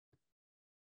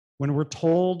 When we're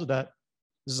told that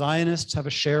Zionists have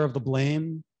a share of the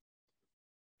blame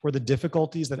for the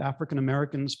difficulties that African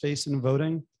Americans face in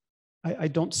voting, I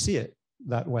don't see it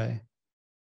that way.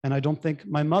 And I don't think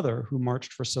my mother, who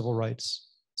marched for civil rights,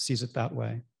 sees it that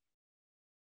way.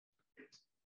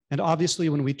 And obviously,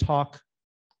 when we talk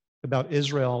about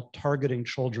Israel targeting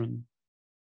children,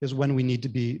 is when we need to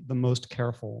be the most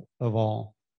careful of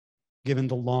all, given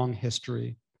the long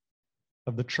history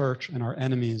of the church and our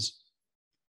enemies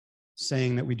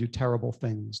saying that we do terrible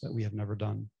things that we have never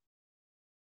done.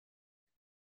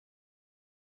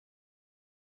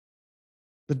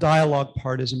 The dialogue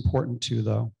part is important too,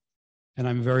 though. And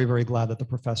I'm very, very glad that the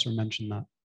professor mentioned that.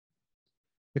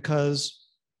 Because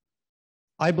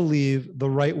I believe the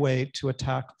right way to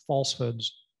attack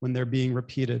falsehoods when they're being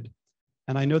repeated,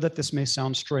 and I know that this may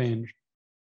sound strange,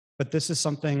 but this is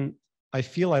something I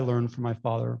feel I learned from my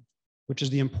father, which is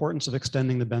the importance of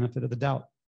extending the benefit of the doubt.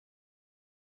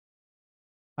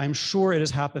 I'm sure it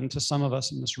has happened to some of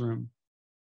us in this room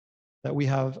that we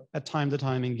have at time to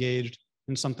time engaged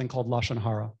in something called lashon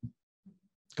hara,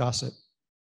 gossip.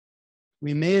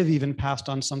 We may have even passed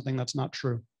on something that's not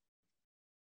true.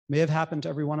 May have happened to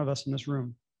every one of us in this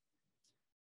room.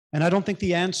 And I don't think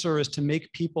the answer is to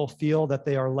make people feel that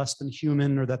they are less than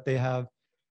human or that they have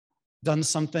done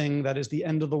something that is the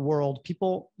end of the world.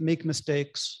 People make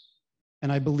mistakes,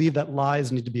 and I believe that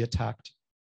lies need to be attacked,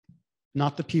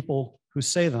 not the people who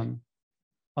say them,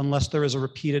 unless there is a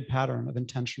repeated pattern of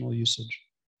intentional usage.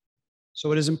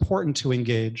 So it is important to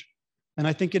engage. And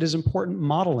I think it is important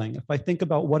modeling. If I think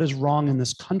about what is wrong in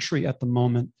this country at the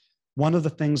moment, one of the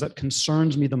things that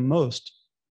concerns me the most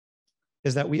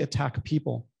is that we attack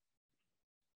people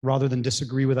rather than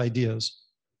disagree with ideas.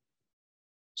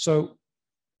 So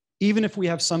even if we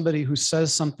have somebody who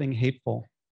says something hateful,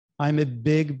 I'm a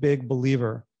big, big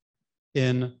believer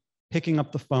in picking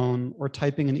up the phone or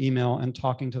typing an email and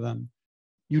talking to them.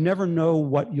 You never know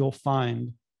what you'll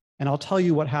find. And I'll tell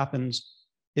you what happens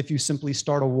if you simply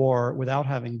start a war without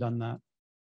having done that.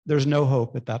 There's no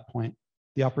hope at that point.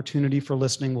 The opportunity for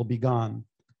listening will be gone.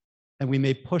 And we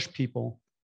may push people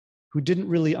who didn't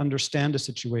really understand a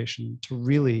situation to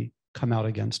really come out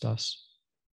against us.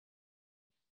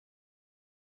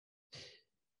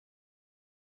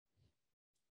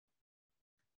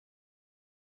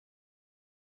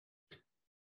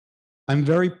 I'm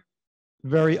very,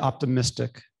 very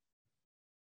optimistic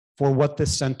for what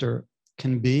this center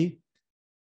can be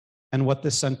and what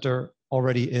this center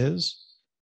already is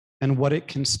and what it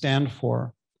can stand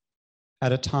for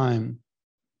at a time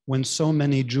when so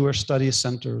many Jewish studies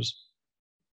centers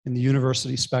in the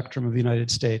university spectrum of the United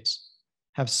States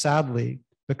have sadly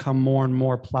become more and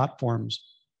more platforms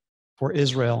for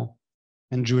Israel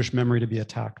and Jewish memory to be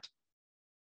attacked.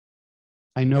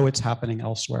 I know it's happening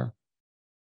elsewhere.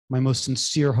 My most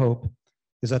sincere hope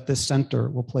is that this center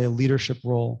will play a leadership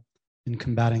role in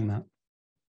combating that.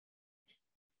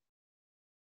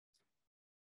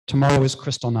 Tomorrow is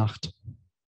Kristallnacht.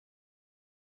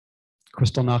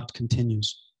 Kristallnacht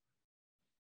continues.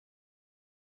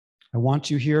 I want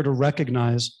you here to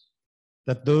recognize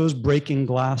that those breaking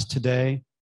glass today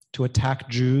to attack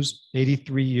Jews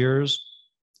 83 years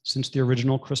since the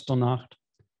original Kristallnacht,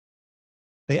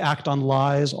 they act on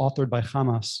lies authored by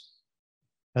Hamas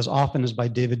as often as by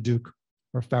David Duke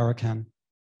or Farrakhan.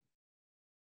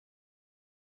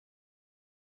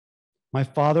 My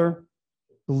father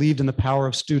believed in the power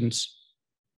of students,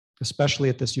 especially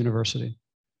at this university.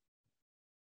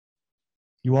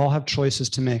 You all have choices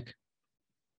to make.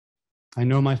 I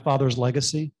know my father's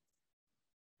legacy,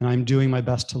 and I'm doing my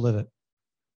best to live it.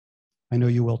 I know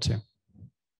you will too.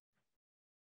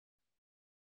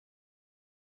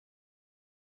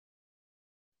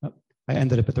 Oh, I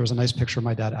ended it, but there was a nice picture of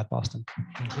my dad at Boston.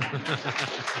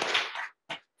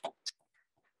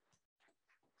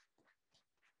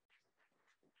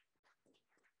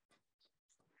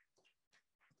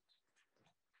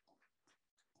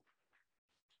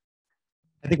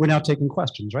 I think we're now taking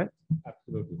questions, right?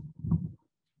 Absolutely.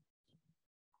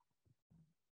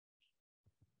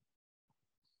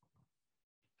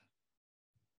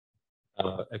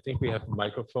 I think we have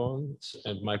microphones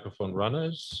and microphone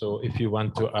runners. So if you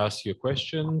want to ask your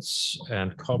questions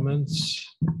and comments,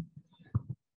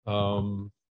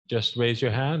 just raise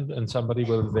your hand and somebody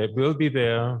will be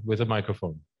there with a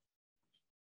microphone.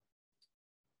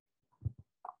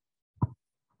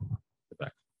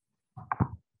 Back.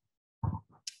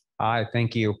 Hi,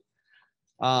 thank you.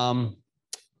 I'm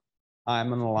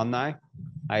an alumni.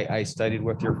 I studied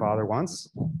with your father once.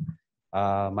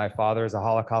 My father is a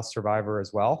Holocaust survivor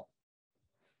as well.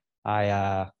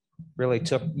 I really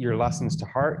took your lessons to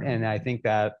heart, and I think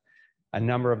that a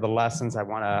number of the lessons, I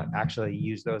want to actually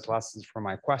use those lessons for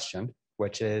my question,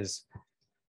 which is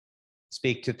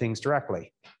speak to things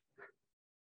directly.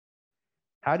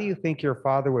 How do you think your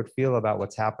father would feel about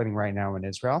what's happening right now in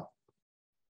Israel?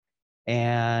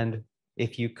 And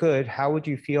if you could, how would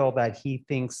you feel that he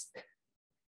thinks,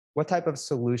 what type of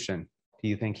solution do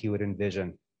you think he would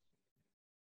envision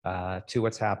to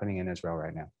what's happening in Israel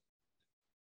right now?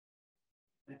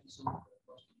 Thank you so much for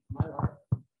the question.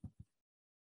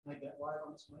 Can I get live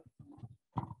on this mic?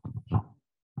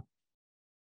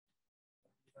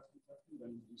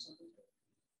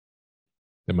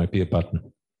 There might be a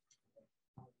button.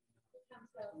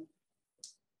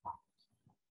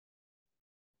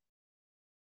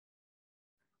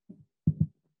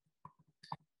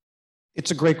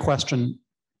 It's a great question.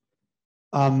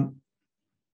 By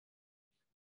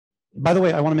the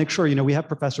way, I want to make sure, we have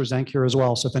Professor Zank here as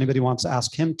well. So if anybody wants to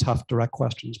ask him tough, direct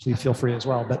questions, please feel free as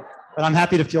well. But I'm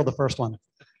happy to field the first one.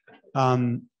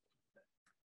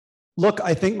 Look,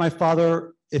 I think my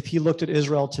father, if he looked at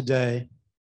Israel today,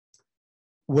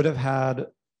 would have had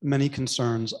many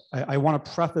concerns. I want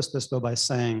to preface this, though, by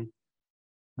saying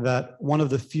that one of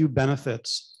the few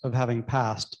benefits of having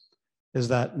passed is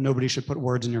that nobody should put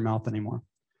words in your mouth anymore.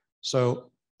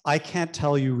 So I can't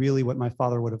tell you really what my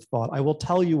father would have thought. I will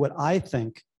tell you what I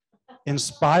think,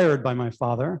 inspired by my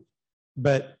father,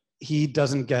 but he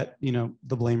doesn't get,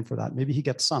 the blame for that. Maybe he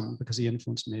gets some because he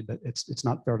influenced me, but it's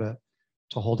not fair to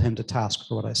hold him to task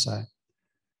for what I say.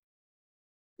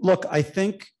 Look, I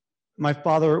think my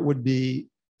father would be,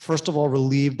 first of all,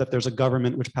 relieved that there's a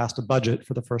government which passed a budget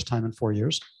for the first time in 4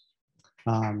 years.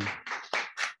 It's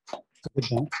a good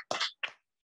thing.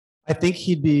 I think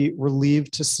he'd be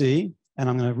relieved to see, and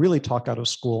I'm going to really talk out of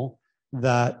school,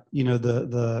 that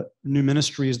the new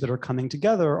ministries that are coming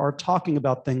together are talking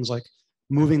about things like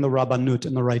moving the Rabbanut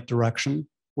in the right direction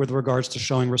with regards to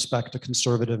showing respect to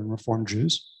conservative and Reform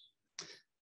Jews.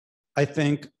 I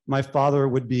think my father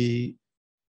would be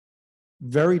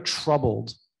very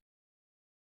troubled,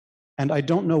 and I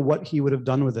don't know what he would have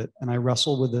done with it, and I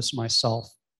wrestle with this myself,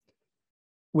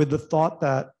 with the thought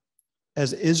that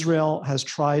as Israel has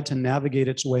tried to navigate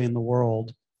its way in the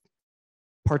world,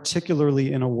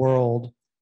 particularly in a world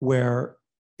where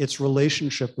its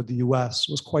relationship with the US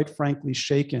was quite frankly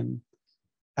shaken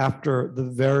after the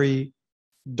very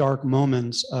dark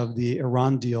moments of the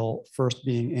Iran deal first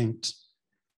being inked,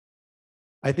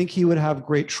 I think he would have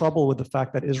great trouble with the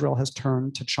fact that Israel has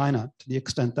turned to China to the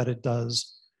extent that it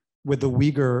does, with the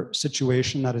Uyghur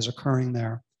situation that is occurring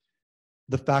there.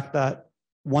 The fact that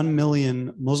 1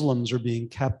 million Muslims are being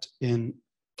kept in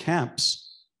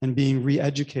camps and being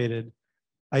re-educated,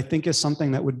 I think is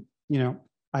something that would,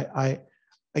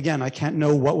 again, I can't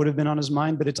know what would have been on his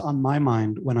mind, but it's on my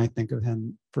mind when I think of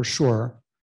him for sure.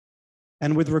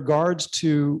 And with regards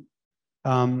to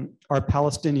our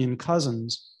Palestinian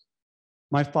cousins,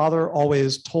 my father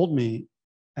always told me,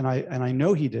 and I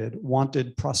know he did,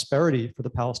 wanted prosperity for the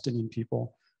Palestinian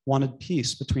people, wanted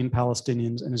peace between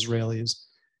Palestinians and Israelis.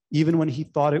 Even when he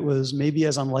thought it was maybe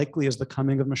as unlikely as the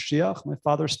coming of Mashiach, my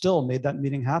father still made that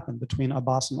meeting happen between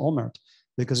Abbas and Olmert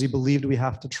because he believed we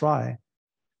have to try.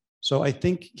 So I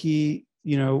think he,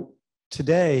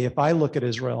 today, if I look at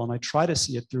Israel and I try to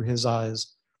see it through his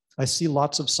eyes, I see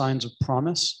lots of signs of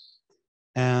promise.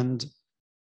 And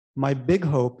my big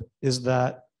hope is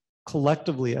that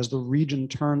collectively, as the region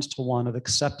turns to one of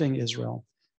accepting Israel,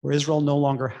 where Israel no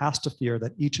longer has to fear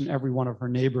that each and every one of her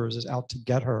neighbors is out to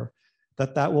get her,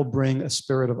 that will bring a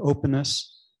spirit of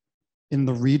openness in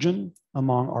the region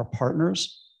among our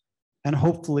partners and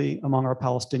hopefully among our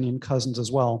Palestinian cousins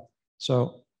as well.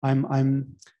 So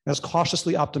I'm as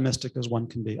cautiously optimistic as one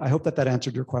can be. I hope that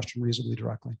answered your question reasonably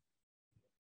directly.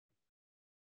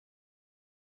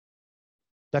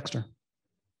 Dexter.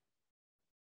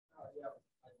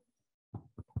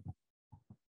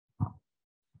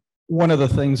 One of the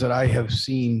things that I have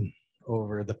seen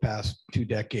over the past 2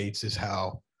 decades is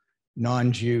how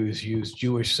non-Jews use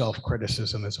Jewish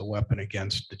self-criticism as a weapon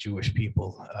against the Jewish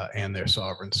people and their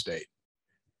sovereign state.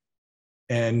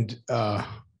 And I'm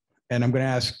going to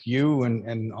ask you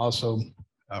and also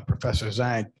Professor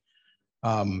Zank,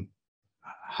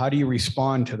 how do you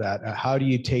respond to that? How do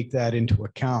you take that into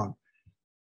account?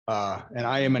 And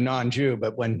I am a non-Jew,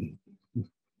 but when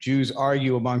Jews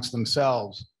argue amongst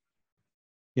themselves,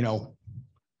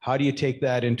 how do you take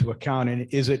that into account? And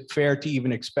is it fair to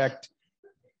even expect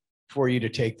for you to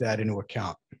take that into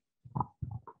account?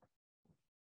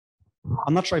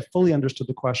 I'm not sure I fully understood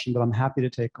the question, but I'm happy to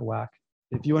take a whack.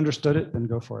 If you understood it, then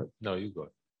go for it. No, you go.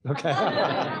 Okay.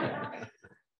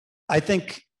 I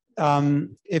think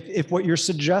if what you're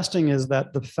suggesting is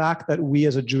that the fact that we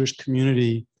as a Jewish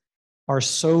community are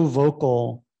so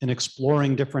vocal in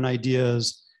exploring different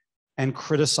ideas and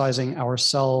criticizing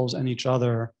ourselves and each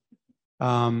other,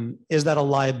 is that a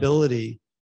liability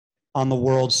on the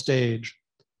world stage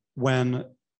when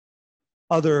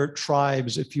other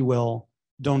tribes, if you will,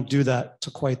 don't do that to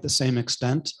quite the same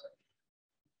extent?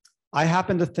 I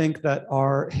happen to think that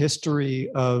our history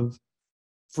of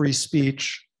free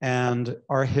speech and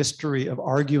our history of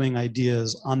arguing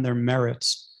ideas on their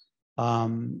merits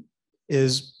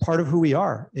is part of who we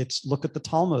are. It's look at the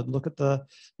Talmud, look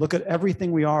at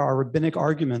everything we are, our rabbinic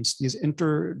arguments, these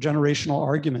intergenerational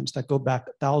arguments that go back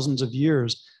thousands of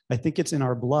years. I think it's in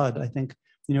our blood. I think,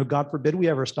 God forbid we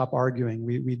ever stop arguing.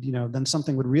 Then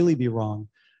something would really be wrong.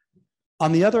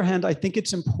 On the other hand, I think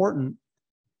it's important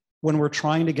when we're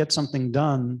trying to get something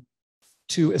done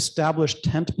to establish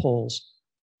tent poles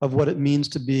of what it means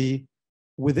to be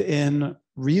within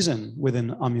reason,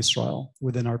 within Am Yisrael,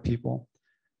 within our people.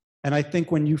 And I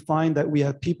think when you find that we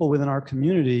have people within our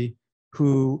community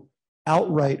who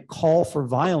outright call for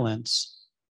violence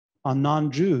on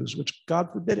non-Jews, which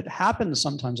God forbid it happens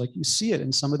sometimes, like you see it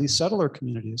in some of these settler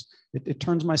communities, it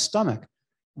turns my stomach.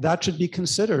 That should be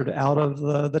considered out of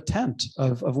the tent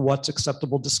of what's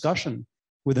acceptable discussion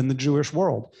within the Jewish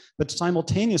world. But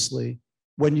simultaneously,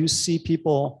 when you see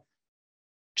people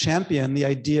champion the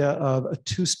idea of a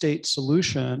two-state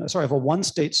solution, of a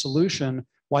one-state solution,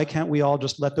 why can't we all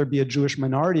just let there be a Jewish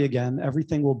minority again?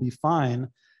 Everything will be fine.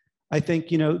 I think,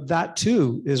 that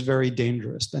too is very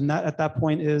dangerous. And that at that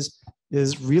point is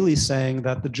really saying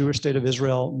that the Jewish state of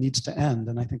Israel needs to end.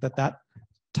 And I think that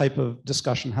type of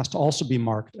discussion has to also be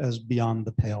marked as beyond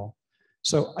the pale.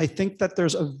 So I think that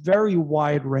there's a very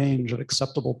wide range of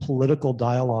acceptable political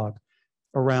dialogue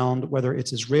around whether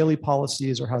it's Israeli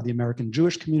policies or how the American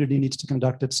Jewish community needs to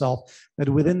conduct itself, that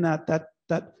within that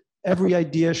every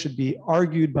idea should be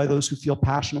argued by those who feel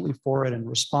passionately for it and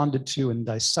responded to and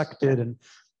dissected.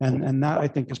 And that, I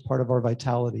think, is part of our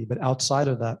vitality. But outside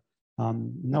of that,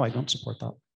 no, I don't support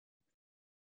that.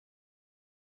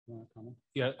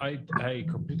 Yeah, I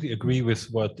completely agree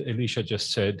with what Elisha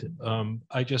just said.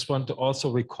 I just want to also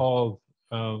recall,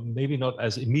 maybe not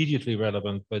as immediately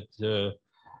relevant, but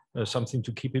something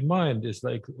to keep in mind is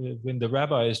like when the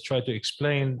rabbis tried to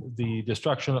explain the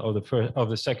destruction of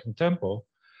the Second Temple,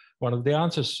 one of the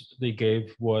answers they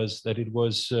gave was that it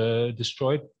was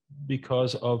destroyed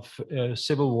because of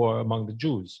civil war among the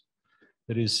Jews.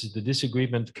 That is, the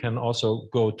disagreement can also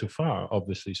go too far,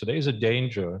 obviously. So there is a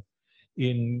danger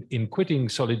in quitting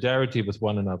solidarity with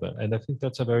one another. And I think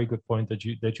that's a very good point that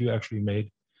you actually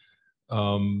made.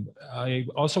 I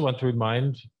also want to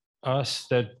remind us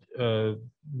that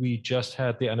we just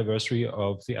had the anniversary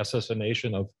of the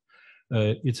assassination of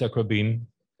Yitzhak Rabin,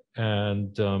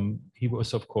 and he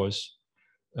was, of course,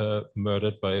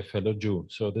 murdered by a fellow Jew.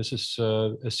 So this is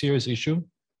a serious issue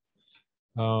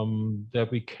that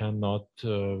we cannot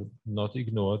not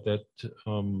ignore, that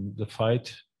the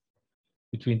fight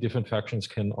between different factions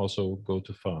can also go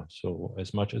too far. So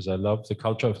as much as I love the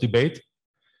culture of debate,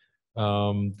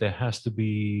 there has to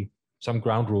be some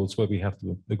ground rules where we have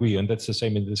to agree. And that's the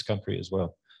same in this country as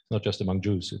well. It's not just among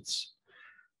Jews. It's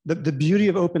the beauty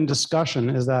of open discussion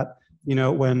is that, you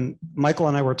know, when Michael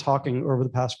and I were talking over the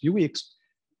past few weeks,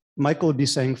 Michael would be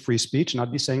saying free speech and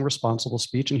I'd be saying responsible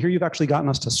speech. And here you've actually gotten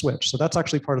us to switch. So that's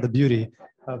actually part of the beauty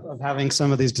of having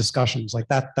some of these discussions like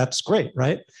that. That's great,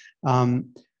 right?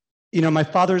 You know, my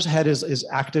father's head is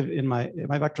active in my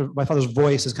father's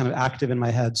voice is kind of active in my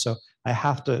head. So I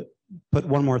have to put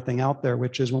one more thing out there,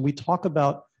 which is when we talk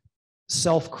about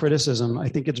self-criticism, I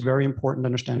think it's very important to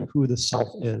understand who the self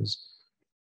is.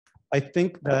 I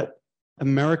think that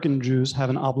American Jews have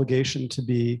an obligation to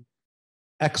be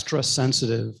extra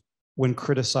sensitive when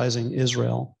criticizing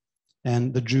Israel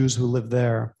and the Jews who live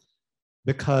there,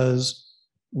 because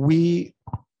we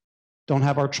don't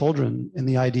have our children in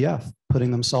the IDF putting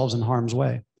themselves in harm's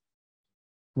way.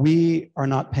 We are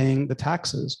not paying the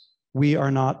taxes. We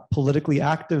are not politically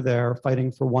active there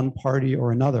fighting for one party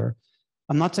or another.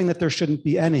 I'm not saying that there shouldn't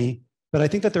be any, but I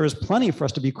think that there is plenty for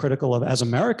us to be critical of as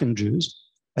American Jews.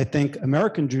 I think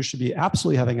American Jews should be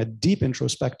absolutely having a deep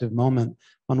introspective moment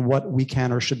on what we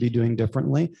can or should be doing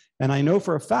differently. And I know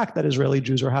for a fact that Israeli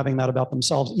Jews are having that about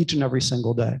themselves each and every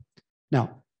single day.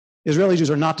 Now, Israeli Jews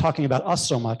are not talking about us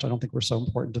so much. I don't think we're so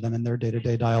important to them in their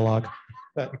day-to-day dialogue,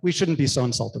 but we shouldn't be so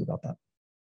insulted about that.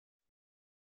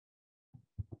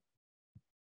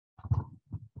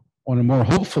 On a more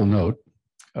hopeful note,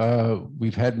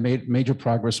 we've had major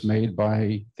progress made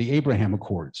by the Abraham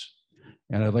Accords.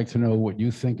 And I'd like to know what you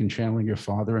think in channeling your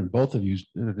father and both of you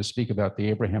to speak about the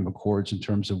Abraham Accords in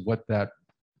terms of what that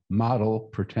model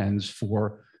portends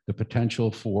for the potential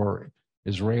for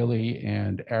Israeli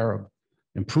and Arab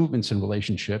improvements in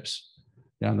relationships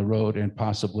down the road and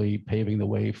possibly paving the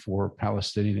way for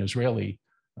Palestinian-Israeli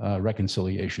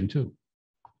reconciliation too.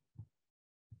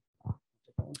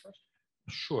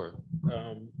 Sure.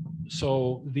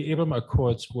 So the Abraham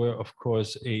Accords were, of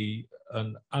course,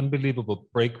 an unbelievable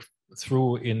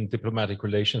breakthrough in diplomatic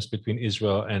relations between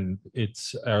Israel and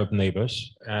its Arab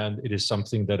neighbors. And it is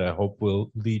something that I hope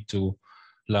will lead to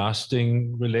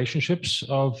lasting relationships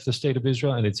of the state of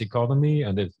Israel and its economy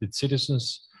and its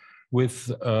citizens with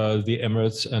the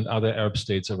Emirates and other Arab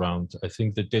states around. I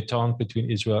think the détente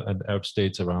between Israel and Arab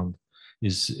states around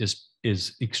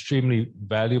is extremely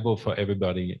valuable for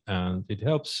everybody, and it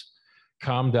helps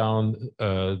calm down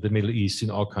the Middle East in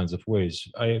all kinds of ways.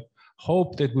 I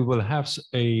hope that we will have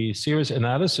a serious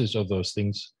analysis of those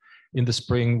things in the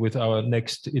spring with our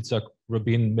next Yitzhak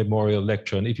Rabin Memorial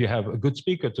Lecture. And if you have a good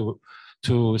speaker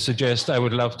to suggest, I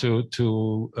would love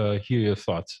to hear your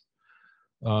thoughts.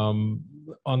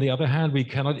 On the other hand, we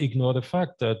cannot ignore the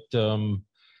fact that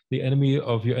the enemy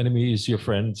of your enemy is your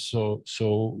friend. So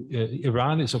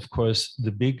Iran is, of course,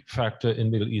 the big factor in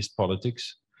Middle East politics.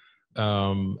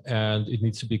 And it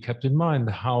needs to be kept in mind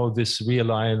how this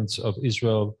realliance of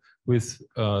Israel with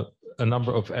a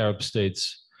number of Arab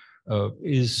states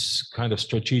is kind of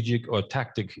strategic or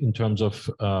tactic in terms of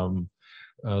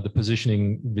the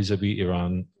positioning vis-a-vis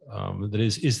Iran. That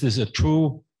is this a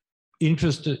true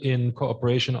interest in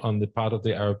cooperation on the part of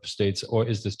the Arab states, or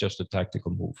is this just a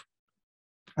tactical move?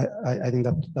 I think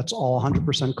that's all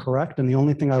 100% correct. And the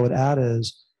only thing I would add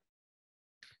is,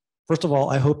 first of all,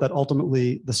 I hope that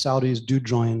ultimately the Saudis do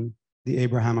join the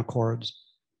Abraham Accords.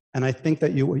 And I think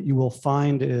that what you will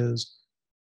find is,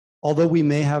 although we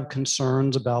may have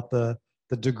concerns about the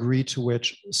degree to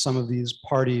which some of these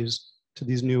parties to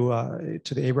these new,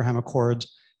 to the Abraham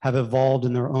Accords have evolved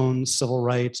in their own civil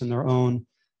rights and their own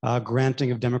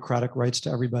granting of democratic rights to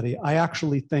everybody, I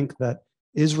actually think that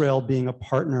Israel being a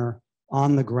partner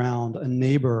on the ground, a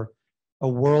neighbor, a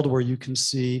world where you can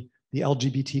see the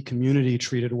LGBT community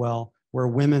treated well, where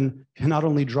women can not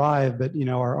only drive, but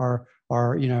are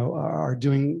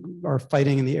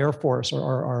fighting in the Air Force, or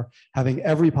are having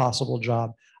every possible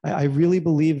job. I really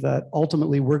believe that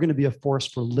ultimately we're going to be a force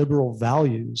for liberal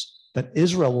values, that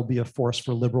Israel will be a force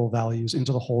for liberal values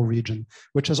into the whole region,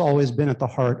 which has always been at the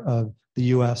heart of the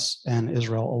US and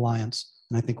Israel alliance.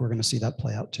 And I think we're going to see that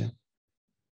play out too.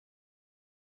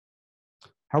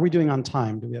 How are we doing on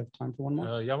time? Do we have time for one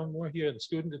more? Yeah, one more here, the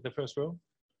student in the first row.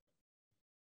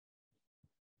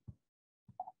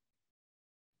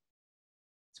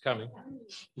 It's coming.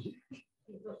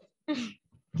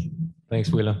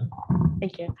 Thanks, Wheeler.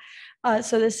 Thank you.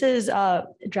 So this is a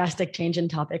drastic change in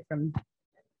topic from.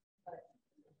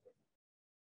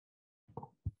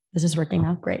 This is working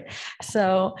now, great.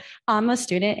 So I'm a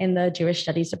student in the Jewish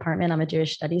Studies department. I'm a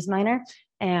Jewish Studies minor,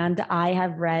 and I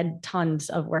have read tons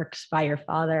of works by your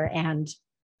father. And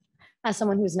as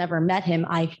someone who's never met him,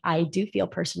 I do feel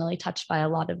personally touched by a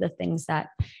lot of the things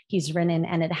that he's written,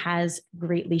 and it has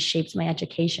greatly shaped my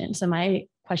education. So my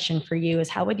question for you is,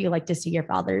 how would you like to see your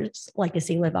father's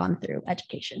legacy live on through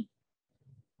education?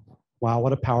 Wow,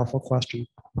 what a powerful question.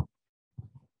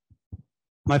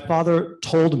 My father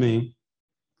told me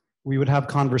we would have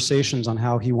conversations on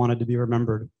how he wanted to be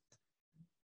remembered.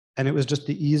 And it was just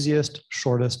the easiest,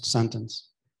 shortest sentence.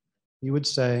 He would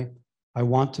say, I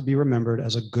want to be remembered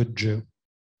as a good Jew.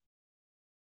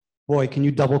 Boy, can you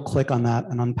double click on that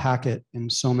and unpack it in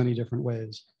so many different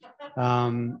ways.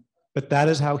 But that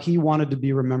is how he wanted to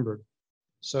be remembered.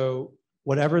 So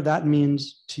whatever that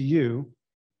means to you,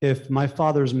 if my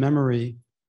father's memory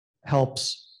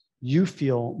helps you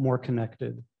feel more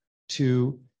connected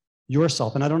to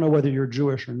yourself, and I don't know whether you're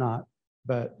Jewish or not,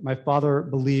 but my father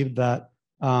believed that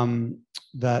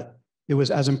that it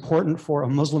was as important for a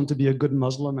Muslim to be a good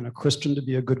Muslim and a Christian to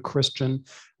be a good Christian,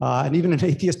 and even an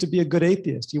atheist to be a good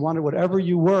atheist. He wanted whatever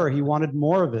you were, he wanted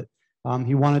more of it.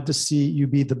 He wanted to see you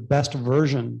be the best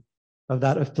version of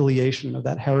that affiliation, of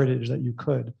that heritage that you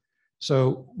could.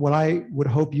 So what I would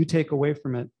hope you take away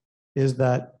from it is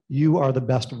that you are the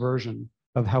best version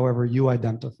of however you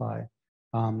identify.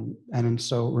 And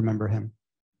so remember him.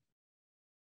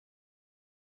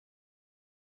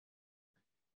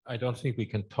 I don't think we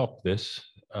can top this.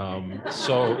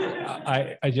 So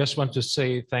I just want to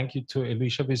say thank you to Elie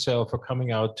Wiesel for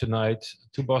coming out tonight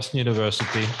to Boston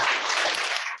University.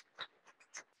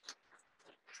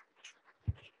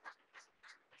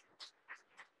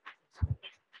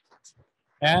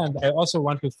 And I also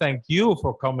want to thank you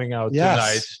for coming out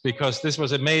tonight, because this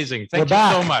was amazing. Thank you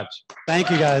so much.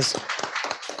 Thank you, guys.